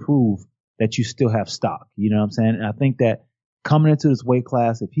need to prove that you still have stock. You know what I'm saying? And I think that coming into this weight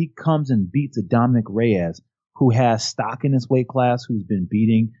class, if he comes and beats a Dominic Reyes who has stock in this weight class, who's been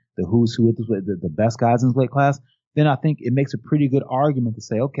beating the who's who, the best guys in this weight class, then I think it makes a pretty good argument to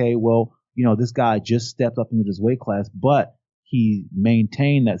say, okay, well, this guy just stepped up into this weight class, but he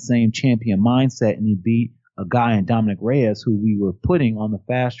maintained that same champion mindset, and he beat a guy in Dominic Reyes who we were putting on the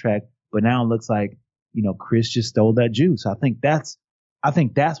fast track, but now it looks like, Chris just stole that juice. I think that's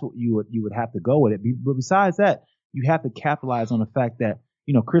what you would have to go with it. But besides that, you have to capitalize on the fact that,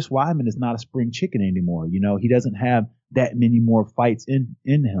 Chris Weidman is not a spring chicken anymore. He doesn't have that many more fights in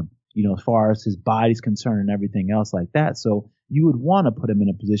him, as far as his body's concerned and everything else like that. So you would want to put him in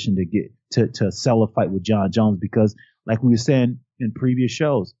a position to get to sell a fight with John Jones, because like we were saying in previous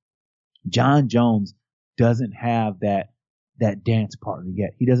shows, John Jones doesn't have that that dance partner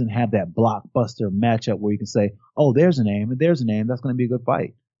yet. He doesn't have that blockbuster matchup where you can say, oh, there's a name and there's a name. That's going to be a good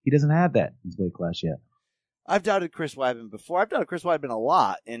fight. He doesn't have that in his weight class yet. I've doubted Chris Weidman before. I've doubted Chris Weidman a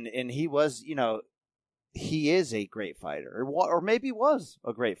lot, and he was, he is a great fighter, or maybe was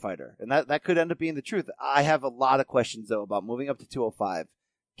a great fighter, and that could end up being the truth. I have a lot of questions, though, about moving up to 205.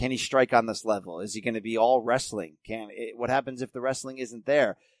 Can he strike on this level? Is he going to be all wrestling? What happens if the wrestling isn't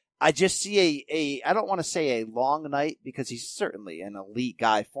there? I just see I don't want to say a long night, because he's certainly an elite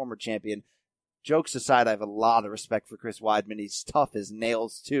guy, former champion. Jokes aside, I have a lot of respect for Chris Weidman. He's tough as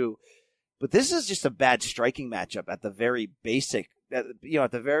nails, too. But this is just a bad striking matchup at the very basic, at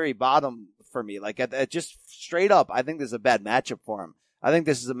the very bottom for me. Like, just straight up, I think this is a bad matchup for him. I think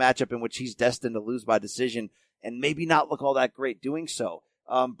this is a matchup in which he's destined to lose by decision and maybe not look all that great doing so.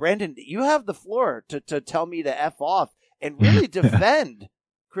 Brandon, you have the floor to tell me to F off and really defend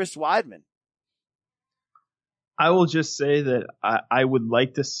Chris Weidman. I will just say that I would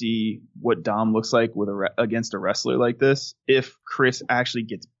like to see what Dom looks like against a wrestler like this if Chris actually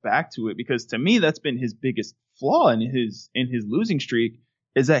gets back to it, because to me that's been his biggest flaw in his losing streak,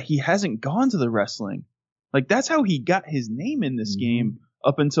 is that he hasn't gone to the wrestling. Like, that's how he got his name in this game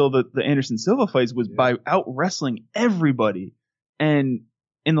up until the Anderson Silva fights, was by out wrestling everybody. And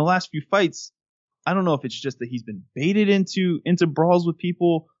in the last few fights, I don't know if it's just that he's been baited into brawls with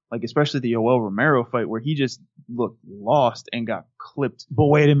people, like especially the Yoel Romero fight where he just looked lost and got clipped. But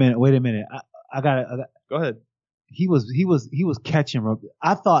wait a minute. I gotta go ahead. He was catching.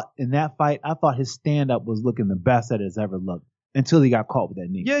 I thought in that fight, his stand up was looking the best that it's ever looked until he got caught with that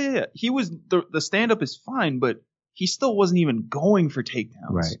knee. Yeah. He was the stand up is fine, but he still wasn't even going for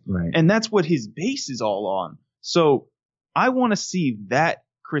takedowns. Right. And that's what his base is all on. So I want to see that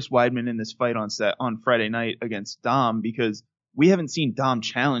Chris Weidman in this fight on Friday night against Dom, because we haven't seen Dom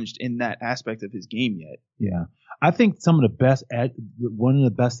challenged in that aspect of his game yet. Yeah. I think one of the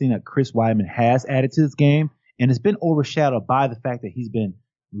best things that Chris Weidman has added to this game, and it's been overshadowed by the fact that he's been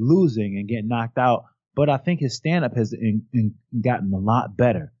losing and getting knocked out, but I think his stand-up has gotten a lot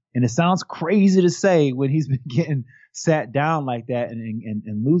better. And it sounds crazy to say when he's been getting sat down like that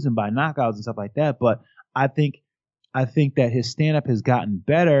and losing by knockouts and stuff like that, but I think that his stand-up has gotten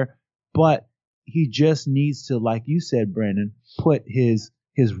better, but he just needs to, like you said, Brandon, put his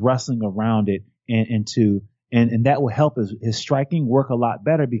wrestling around it and that will help his striking work a lot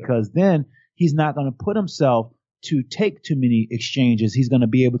better, because then he's not going to put himself to take too many exchanges. He's going to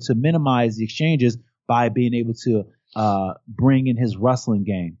be able to minimize the exchanges by being able to bring in his wrestling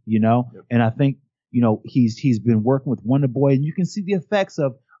game, Yep. And I think, he's been working with Wonder Boy, and you can see the effects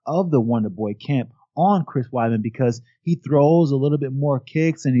of the Wonder Boy camp on Chris Weidman, because he throws a little bit more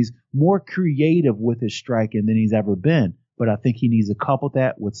kicks and he's more creative with his striking than he's ever been. But I think he needs to couple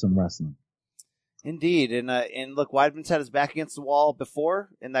that with some wrestling. Indeed. And look, Weidman's had his back against the wall before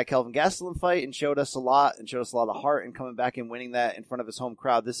in that Kelvin Gastelum fight and showed us a lot of heart and coming back and winning that in front of his home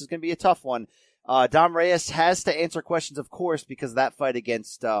crowd. This is going to be a tough one. Dom Reyes has to answer questions, of course, because that fight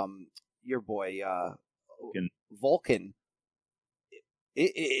against your boy Volkan,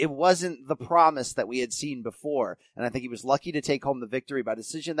 it wasn't the promise that we had seen before. And I think he was lucky to take home the victory by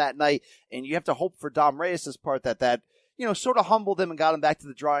decision that night. And you have to hope for Dom Reyes' part that sort of humbled him and got him back to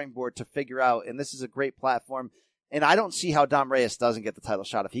the drawing board to figure out. And this is a great platform. And I don't see how Dom Reyes doesn't get the title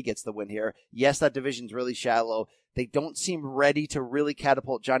shot if he gets the win here. Yes, that division's really shallow. They don't seem ready to really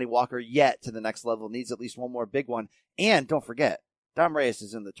catapult Johnny Walker yet to the next level. Needs at least one more big one. And don't forget, Dom Reyes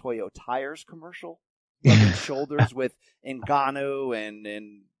is in the Toyo Tires commercial. Rubbing shoulders with Ngannou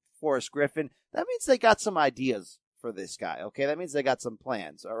and Forrest Griffin. That means they got some ideas for this guy, okay? That means they got some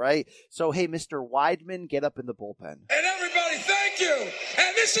plans, all right? So, hey, Mr. Weidman, get up in the bullpen. And everybody, thank you!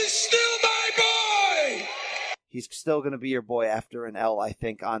 And this is still my boy! He's still going to be your boy after an L, I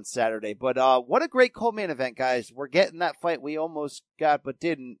think, on Saturday. But what a great co-main event, guys. We're getting that fight we almost got but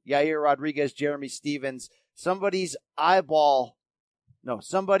didn't. Yair Rodriguez, Jeremy Stephens. Somebody's going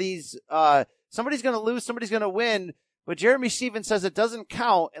to lose, somebody's going to win, but Jeremy Stephens says it doesn't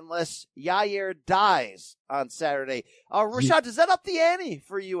count unless Yair dies on Saturday. Rashad, does that up the ante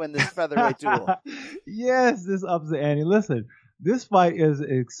for you in this featherweight duel? Yes, this ups the ante. Listen, this fight is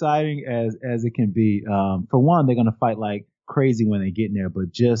exciting as it can be. For one, they're going to fight like crazy when they get in there,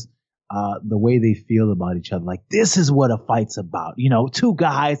 but just the way they feel about each other. Like, this is what a fight's about. Two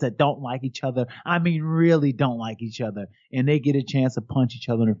guys that don't like each other. I mean, really don't like each other. And they get a chance to punch each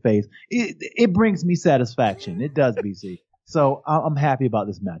other in the face. It brings me satisfaction. It does, BC. So I'm happy about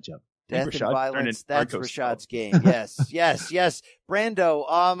this matchup. Death and violence, that's Rashad's game. Yes. Brando,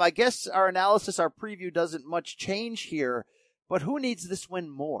 I guess our analysis, our preview doesn't much change here, but who needs this win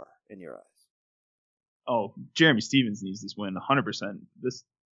more in your eyes? Oh, Jeremy Stevens needs this win 100%.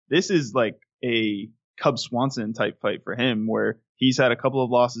 This is like a Cub Swanson type fight for him, where he's had a couple of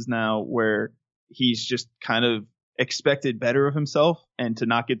losses now where he's just kind of expected better of himself, and to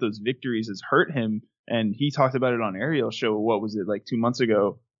not get those victories has hurt him. And he talked about it on Ariel's show. What was it, like 2 months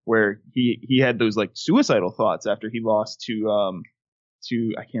ago, where he had those like suicidal thoughts after he lost to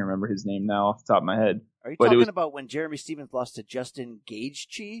I can't remember his name now off the top of my head. Are you talking about when Jeremy Stevens lost to Justin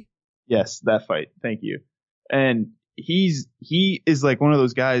Gaethje? Yes, that fight. Thank you. And he is like one of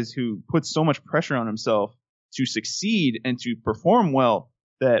those guys who puts so much pressure on himself to succeed and to perform well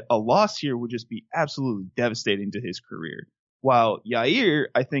that a loss here would just be absolutely devastating to his career. While Yair,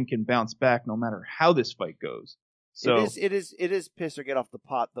 I think, can bounce back no matter how this fight goes. So it is piss or get off the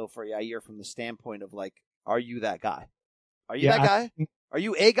pot though for Yair from the standpoint of like, are you that guy? Are you that guy? Are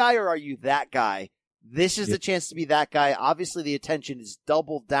you a guy or are you that guy? This is the chance to be that guy. Obviously, the attention is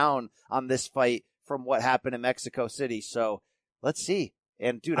doubled down on this fight from what happened in Mexico City. So let's see.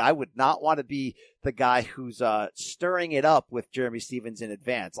 And dude, I would not want to be the guy who's stirring it up with Jeremy Stevens in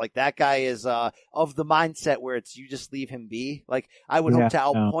advance. Like that guy is of the mindset where it's you just leave him be. Like I would hope to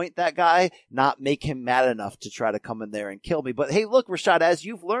outpoint that guy, not make him mad enough to try to come in there and kill me. But hey, look, Rashad, as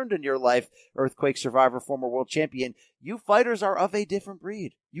you've learned in your life, earthquake survivor, former world champion, you fighters are of a different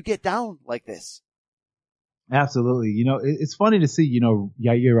breed. You get down like this. Absolutely. You know, it's funny to see, you know,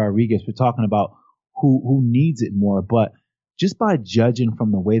 Yair Rodriguez, we're talking about who needs it more, but just by judging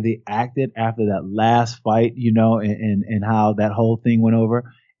from the way they acted after that last fight, you know, and how that whole thing went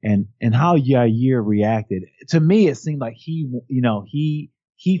over and how Yair reacted, to me, it seemed like he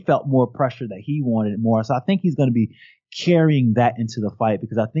felt more pressure, that he wanted it more. So I think he's going to be carrying that into the fight,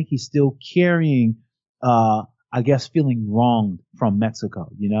 because I think he's still carrying, I guess, feeling wronged from Mexico,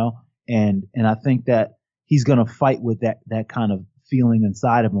 you know, and I think that he's going to fight with that kind of feeling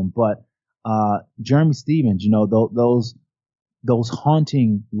inside of him. But Jeremy Stevens, you know, those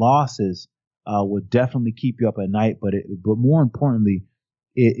haunting losses would definitely keep you up at night. But more importantly,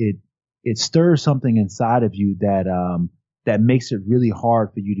 it stirs something inside of you that makes it really hard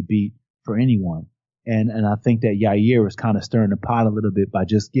for you to beat for anyone. And I think that Yair is kind of stirring the pot a little bit by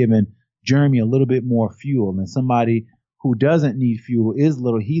just giving Jeremy a little bit more fuel. And somebody who doesn't need fuel is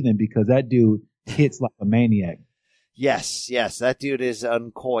Little Heathen, because that dude hits like a maniac. Yes, that dude is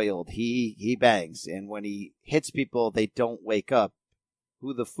uncoiled. He bangs, and when he hits people, they don't wake up.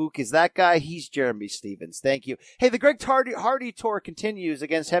 Who the fook is that guy? He's Jeremy Stevens. Thank you. Hey, the Greg Hardy tour continues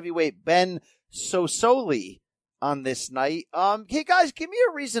against heavyweight Ben Sosoli on this night. Hey guys, give me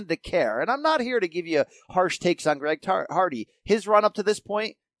a reason to care, and I'm not here to give you harsh takes on Greg Hardy. His run up to this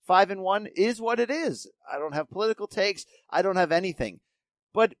point, 5-1, is what it is. I don't have political takes. I don't have anything,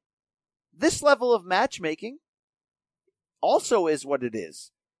 but this level of matchmaking also is what it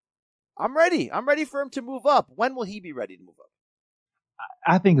is. I'm ready. I'm ready for him to move up. When will he be ready to move up?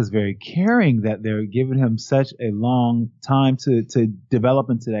 I think it's very caring that they're giving him such a long time to develop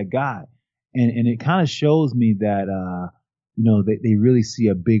into that guy. And it kind of shows me that, you know, they really see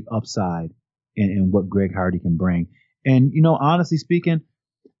a big upside in what Greg Hardy can bring. And, you know, honestly speaking,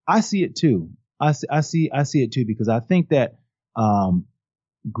 I see it too. I see it too, because I think that,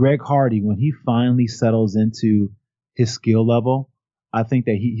 Greg Hardy, when he finally settles into his skill level, I think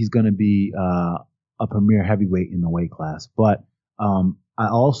that he's going to be a premier heavyweight in the weight class. But I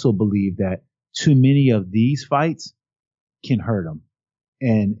also believe that too many of these fights can hurt him.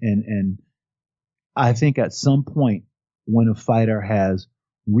 And I think at some point when a fighter has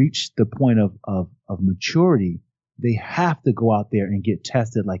reached the point of maturity, they have to go out there and get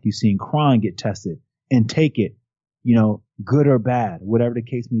tested, like you've seen Kron get tested, and take it, you know, good or bad, whatever the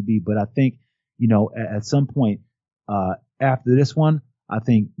case may be. But I think, you know, at some point, after this one, I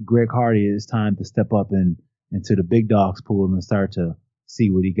think Greg Hardy, is time to step up into the big dogs pool and start to see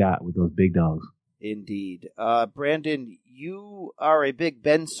what he got with those big dogs. Indeed. Brandon, you are a big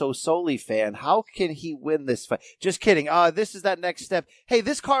Ben Sosoli fan. How can he win this fight? Just kidding. This is that next step. Hey,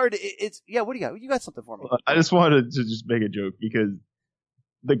 this card, what do you got? You got something for me? I just wanted to just make a joke, because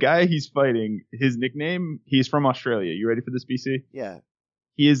the guy he's fighting, his nickname, he's from Australia. You ready for this, BC? Yeah.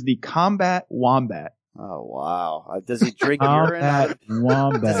 He is the Combat Wombat. Oh, wow. Does he drink urine?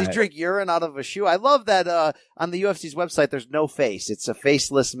 Does he drink urine out of a shoe? I love that on the UFC's website, there's no face. It's a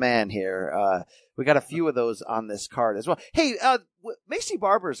faceless man here. We got a few of those on this card as well. Hey, Macy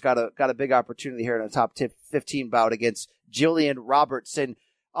Barber's got a big opportunity here in a top 15 bout against Jillian Robertson.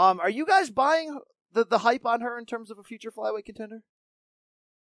 Are you guys buying the hype on her in terms of a future flyweight contender?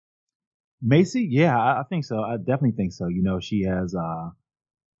 Macy? Yeah, I think so. I definitely think so. You know, she has,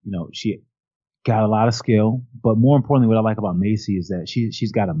 she got a lot of skill, but more importantly, what I like about Macy is that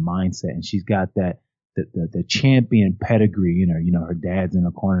she's got a mindset, and she's got that the champion pedigree, you know, her dad's in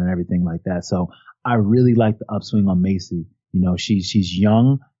the corner and everything like that. So I really like the upswing on Macy. You know, she's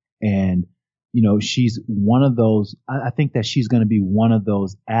young and, you know, she's one of those, I think that she's going to be one of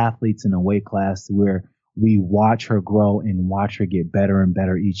those athletes in a weight class where we watch her grow and watch her get better and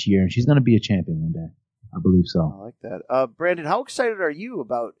better each year. And she's going to be a champion one day. I believe so. I like that. Brandon, how excited are you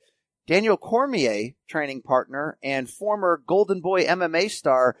about Daniel Cormier, training partner, and former Golden Boy MMA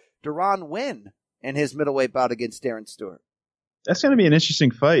star Deron Winn in his middleweight bout against Darren Stewart? That's going to be an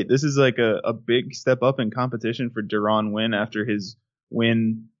interesting fight. This is like a big step up in competition for Deron Winn after his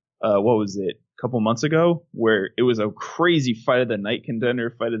win, what was it, a couple months ago, where it was a crazy fight of the night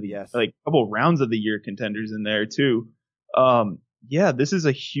contender, fight of the, like, couple rounds of the year contenders in there too. Yeah, this is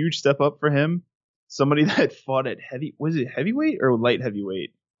a huge step up for him. Somebody that fought at heavyweight or light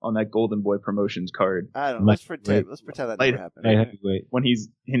heavyweight on that Golden Boy Promotions card. I don't know. Let's pretend that never happened. Light heavyweight. When he's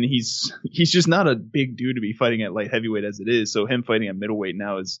just not a big dude to be fighting at light heavyweight as it is. So him fighting at middleweight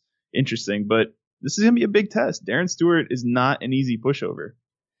now is interesting. But this is gonna be a big test. Darren Stewart is not an easy pushover.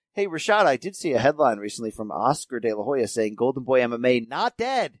 Hey, Rashad, I did see a headline recently from Oscar De La Hoya saying Golden Boy MMA not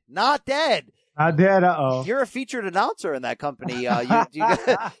dead. Not dead. Not dead. Uh-oh. You're a featured announcer in that company. You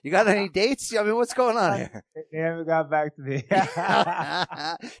got any dates? I mean, what's going on here? They haven't got back to me.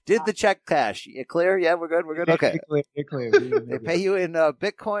 Did the check cash? You clear? Yeah, we're good. Okay. They're clear. They pay you in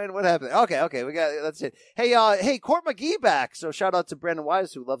Bitcoin? What happened? Okay. We got that's it. Hey, Court McGee back. So shout out to Brandon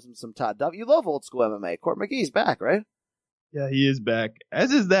Wise who loves him some Todd Duff. You love old school MMA. Court McGee's back, right? Yeah, he is back.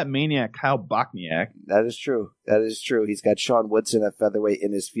 As is that maniac Kyle Bochniak. That is true. He's got Sean Woodson at featherweight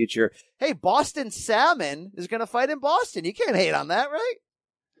in his future. Hey, Boston Salmon is going to fight in Boston. You can't hate on that, right?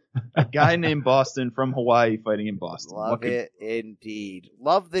 A guy named Boston from Hawaii fighting in Boston. Love it indeed.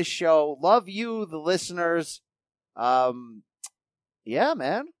 Love this show. Love you, the listeners. Yeah,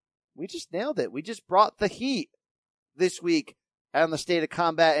 man. We just nailed it. We just brought the heat this week on the State of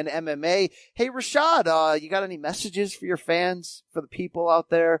Combat and MMA. Hey, Rashad, you got any messages for your fans, for the people out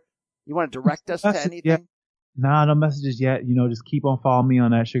there? You want to direct us to anything? Yeah. Nah, no messages yet. You know, just keep on following me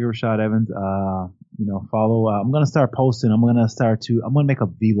on that Sugar Rashad Evans. You know, follow. I'm gonna start posting. I'm gonna make a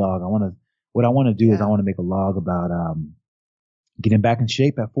vlog. What I want to do is I want to make a log about getting back in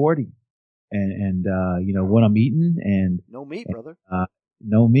shape at 40, and you know what I'm eating and no meat, brother.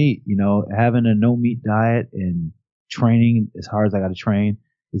 No meat. You know, having a no meat diet and training as hard as I got to train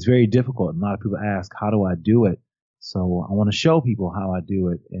is very difficult. And a lot of people ask, how do I do it? So I want to show people how I do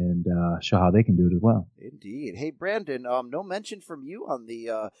it and show how they can do it as well. Indeed. Hey, Brandon, no mention from you on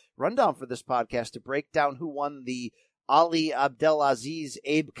the rundown for this podcast to break down who won the Ali Abdelaziz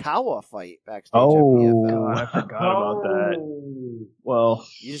Abe Kawa fight backstage at PFL. I forgot about that. Well,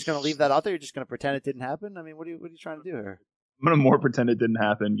 you just going to leave that out there? You're just going to pretend it didn't happen? I mean, what are you trying to do here? I'm going to more pretend it didn't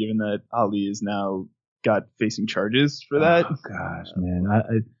happen, given that Ali is now got facing charges for that. Oh, gosh,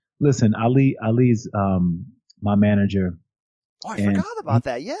 man. Listen, Ali's my manager. Oh, I forgot about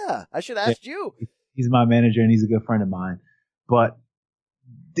that. Yeah, I should have asked you. He's my manager and he's a good friend of mine. But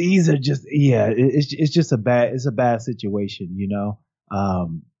these are just, it's just a bad situation, you know.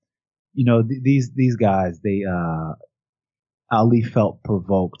 You know, these guys, Ali felt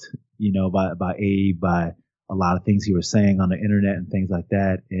provoked, you know, by Abe, by a lot of things he was saying on the internet and things like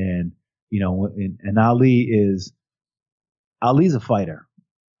that. And, you know, and Ali's a fighter.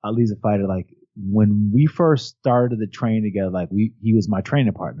 Ali's a fighter. Like when we first started to train together, like he was my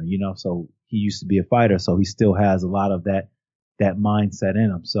training partner, you know, so he used to be a fighter. So he still has a lot of that mindset in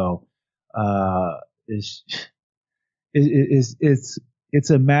him. So, it's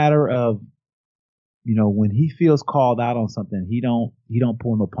a matter of, you know, when he feels called out on something, he don't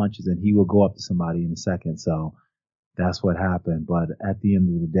pull no punches and he will go up to somebody in a second. So that's what happened. But at the end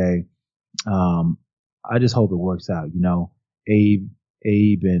of the day, I just hope it works out. You know, Abe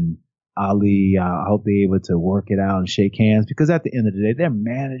and Ali, I hope they're able to work it out and shake hands because at the end of the day, they're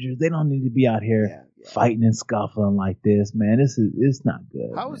managers. They don't need to be out here fighting and scuffling like this, man. It's not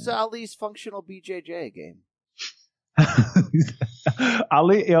good. How is Ali's functional BJJ game?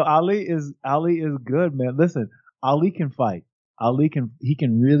 Ali is good, man. Listen, Ali can fight. He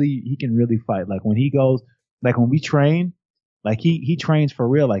can really fight. Like when he goes, like when we train, like he trains for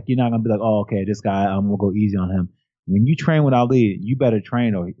real. Like you're not gonna be like, oh, okay, this guy, I'm gonna go easy on him. When you train with Ali, you better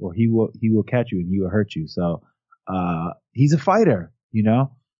train or he will catch you and he will hurt you. So, he's a fighter, you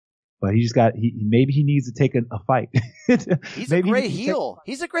know, but maybe he needs to take a fight. He's a great heel.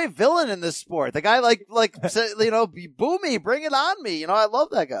 He's a great villain in this sport. The guy like, you know, boo me, bring it on me. You know, I love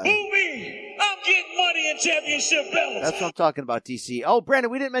that guy. Boo me! I'm getting money and championship belts. That's what I'm talking about, DC. Oh,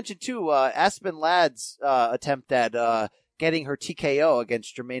 Brandon, we didn't mention too, Aspen Ladd's, attempt at, getting her TKO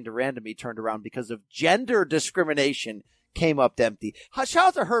against Jermaine Durandamy turned around because of gender discrimination came up empty. Shout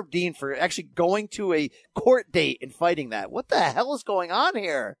out to Herb Dean for actually going to a court date and fighting that. What the hell is going on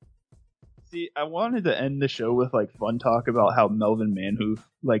here? See, I wanted to end the show with like fun talk about how Melvin Manhoef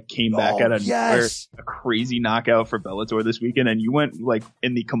like came back out of nowhere, a crazy knockout for Bellator this weekend, and you went like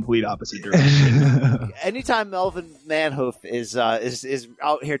in the complete opposite direction. Anytime Melvin Manhoef is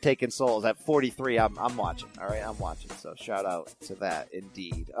out here taking souls at 43, I'm watching. All right, I'm watching. So shout out to that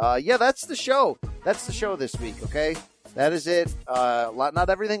indeed. Yeah, that's the show. That's the show this week. Okay, that is it. Not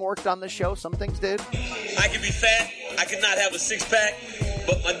everything worked on this show. Some things did. I can be fat. I can not have a six-pack,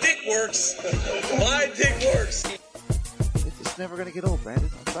 but my dick works. My dick works. It's never going to get old, Brandon.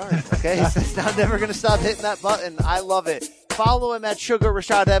 I'm sorry. Okay? It's not never going to stop hitting that button. I love it. Follow him at Sugar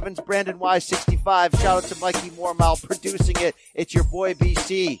Rashad Evans, Brandon Y65. Shout out to Mikey Mormal producing it. It's your boy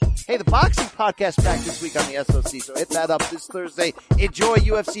BC. Hey, the boxing podcast back this week on the SOC, so hit that up this Thursday. Enjoy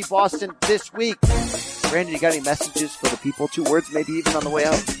UFC Boston this week. Brandon, you got any messages for the people? 2 words, maybe even on the way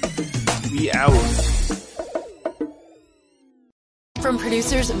out. We out. From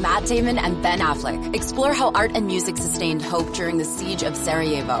producers Matt Damon and Ben Affleck, explore how art and music sustained hope during the siege of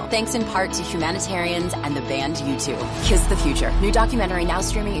Sarajevo, thanks in part to humanitarians and the band U2. Kiss the Future. New documentary now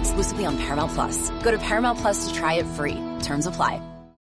streaming exclusively on Paramount+. Go to Paramount+ to try it free. Terms apply.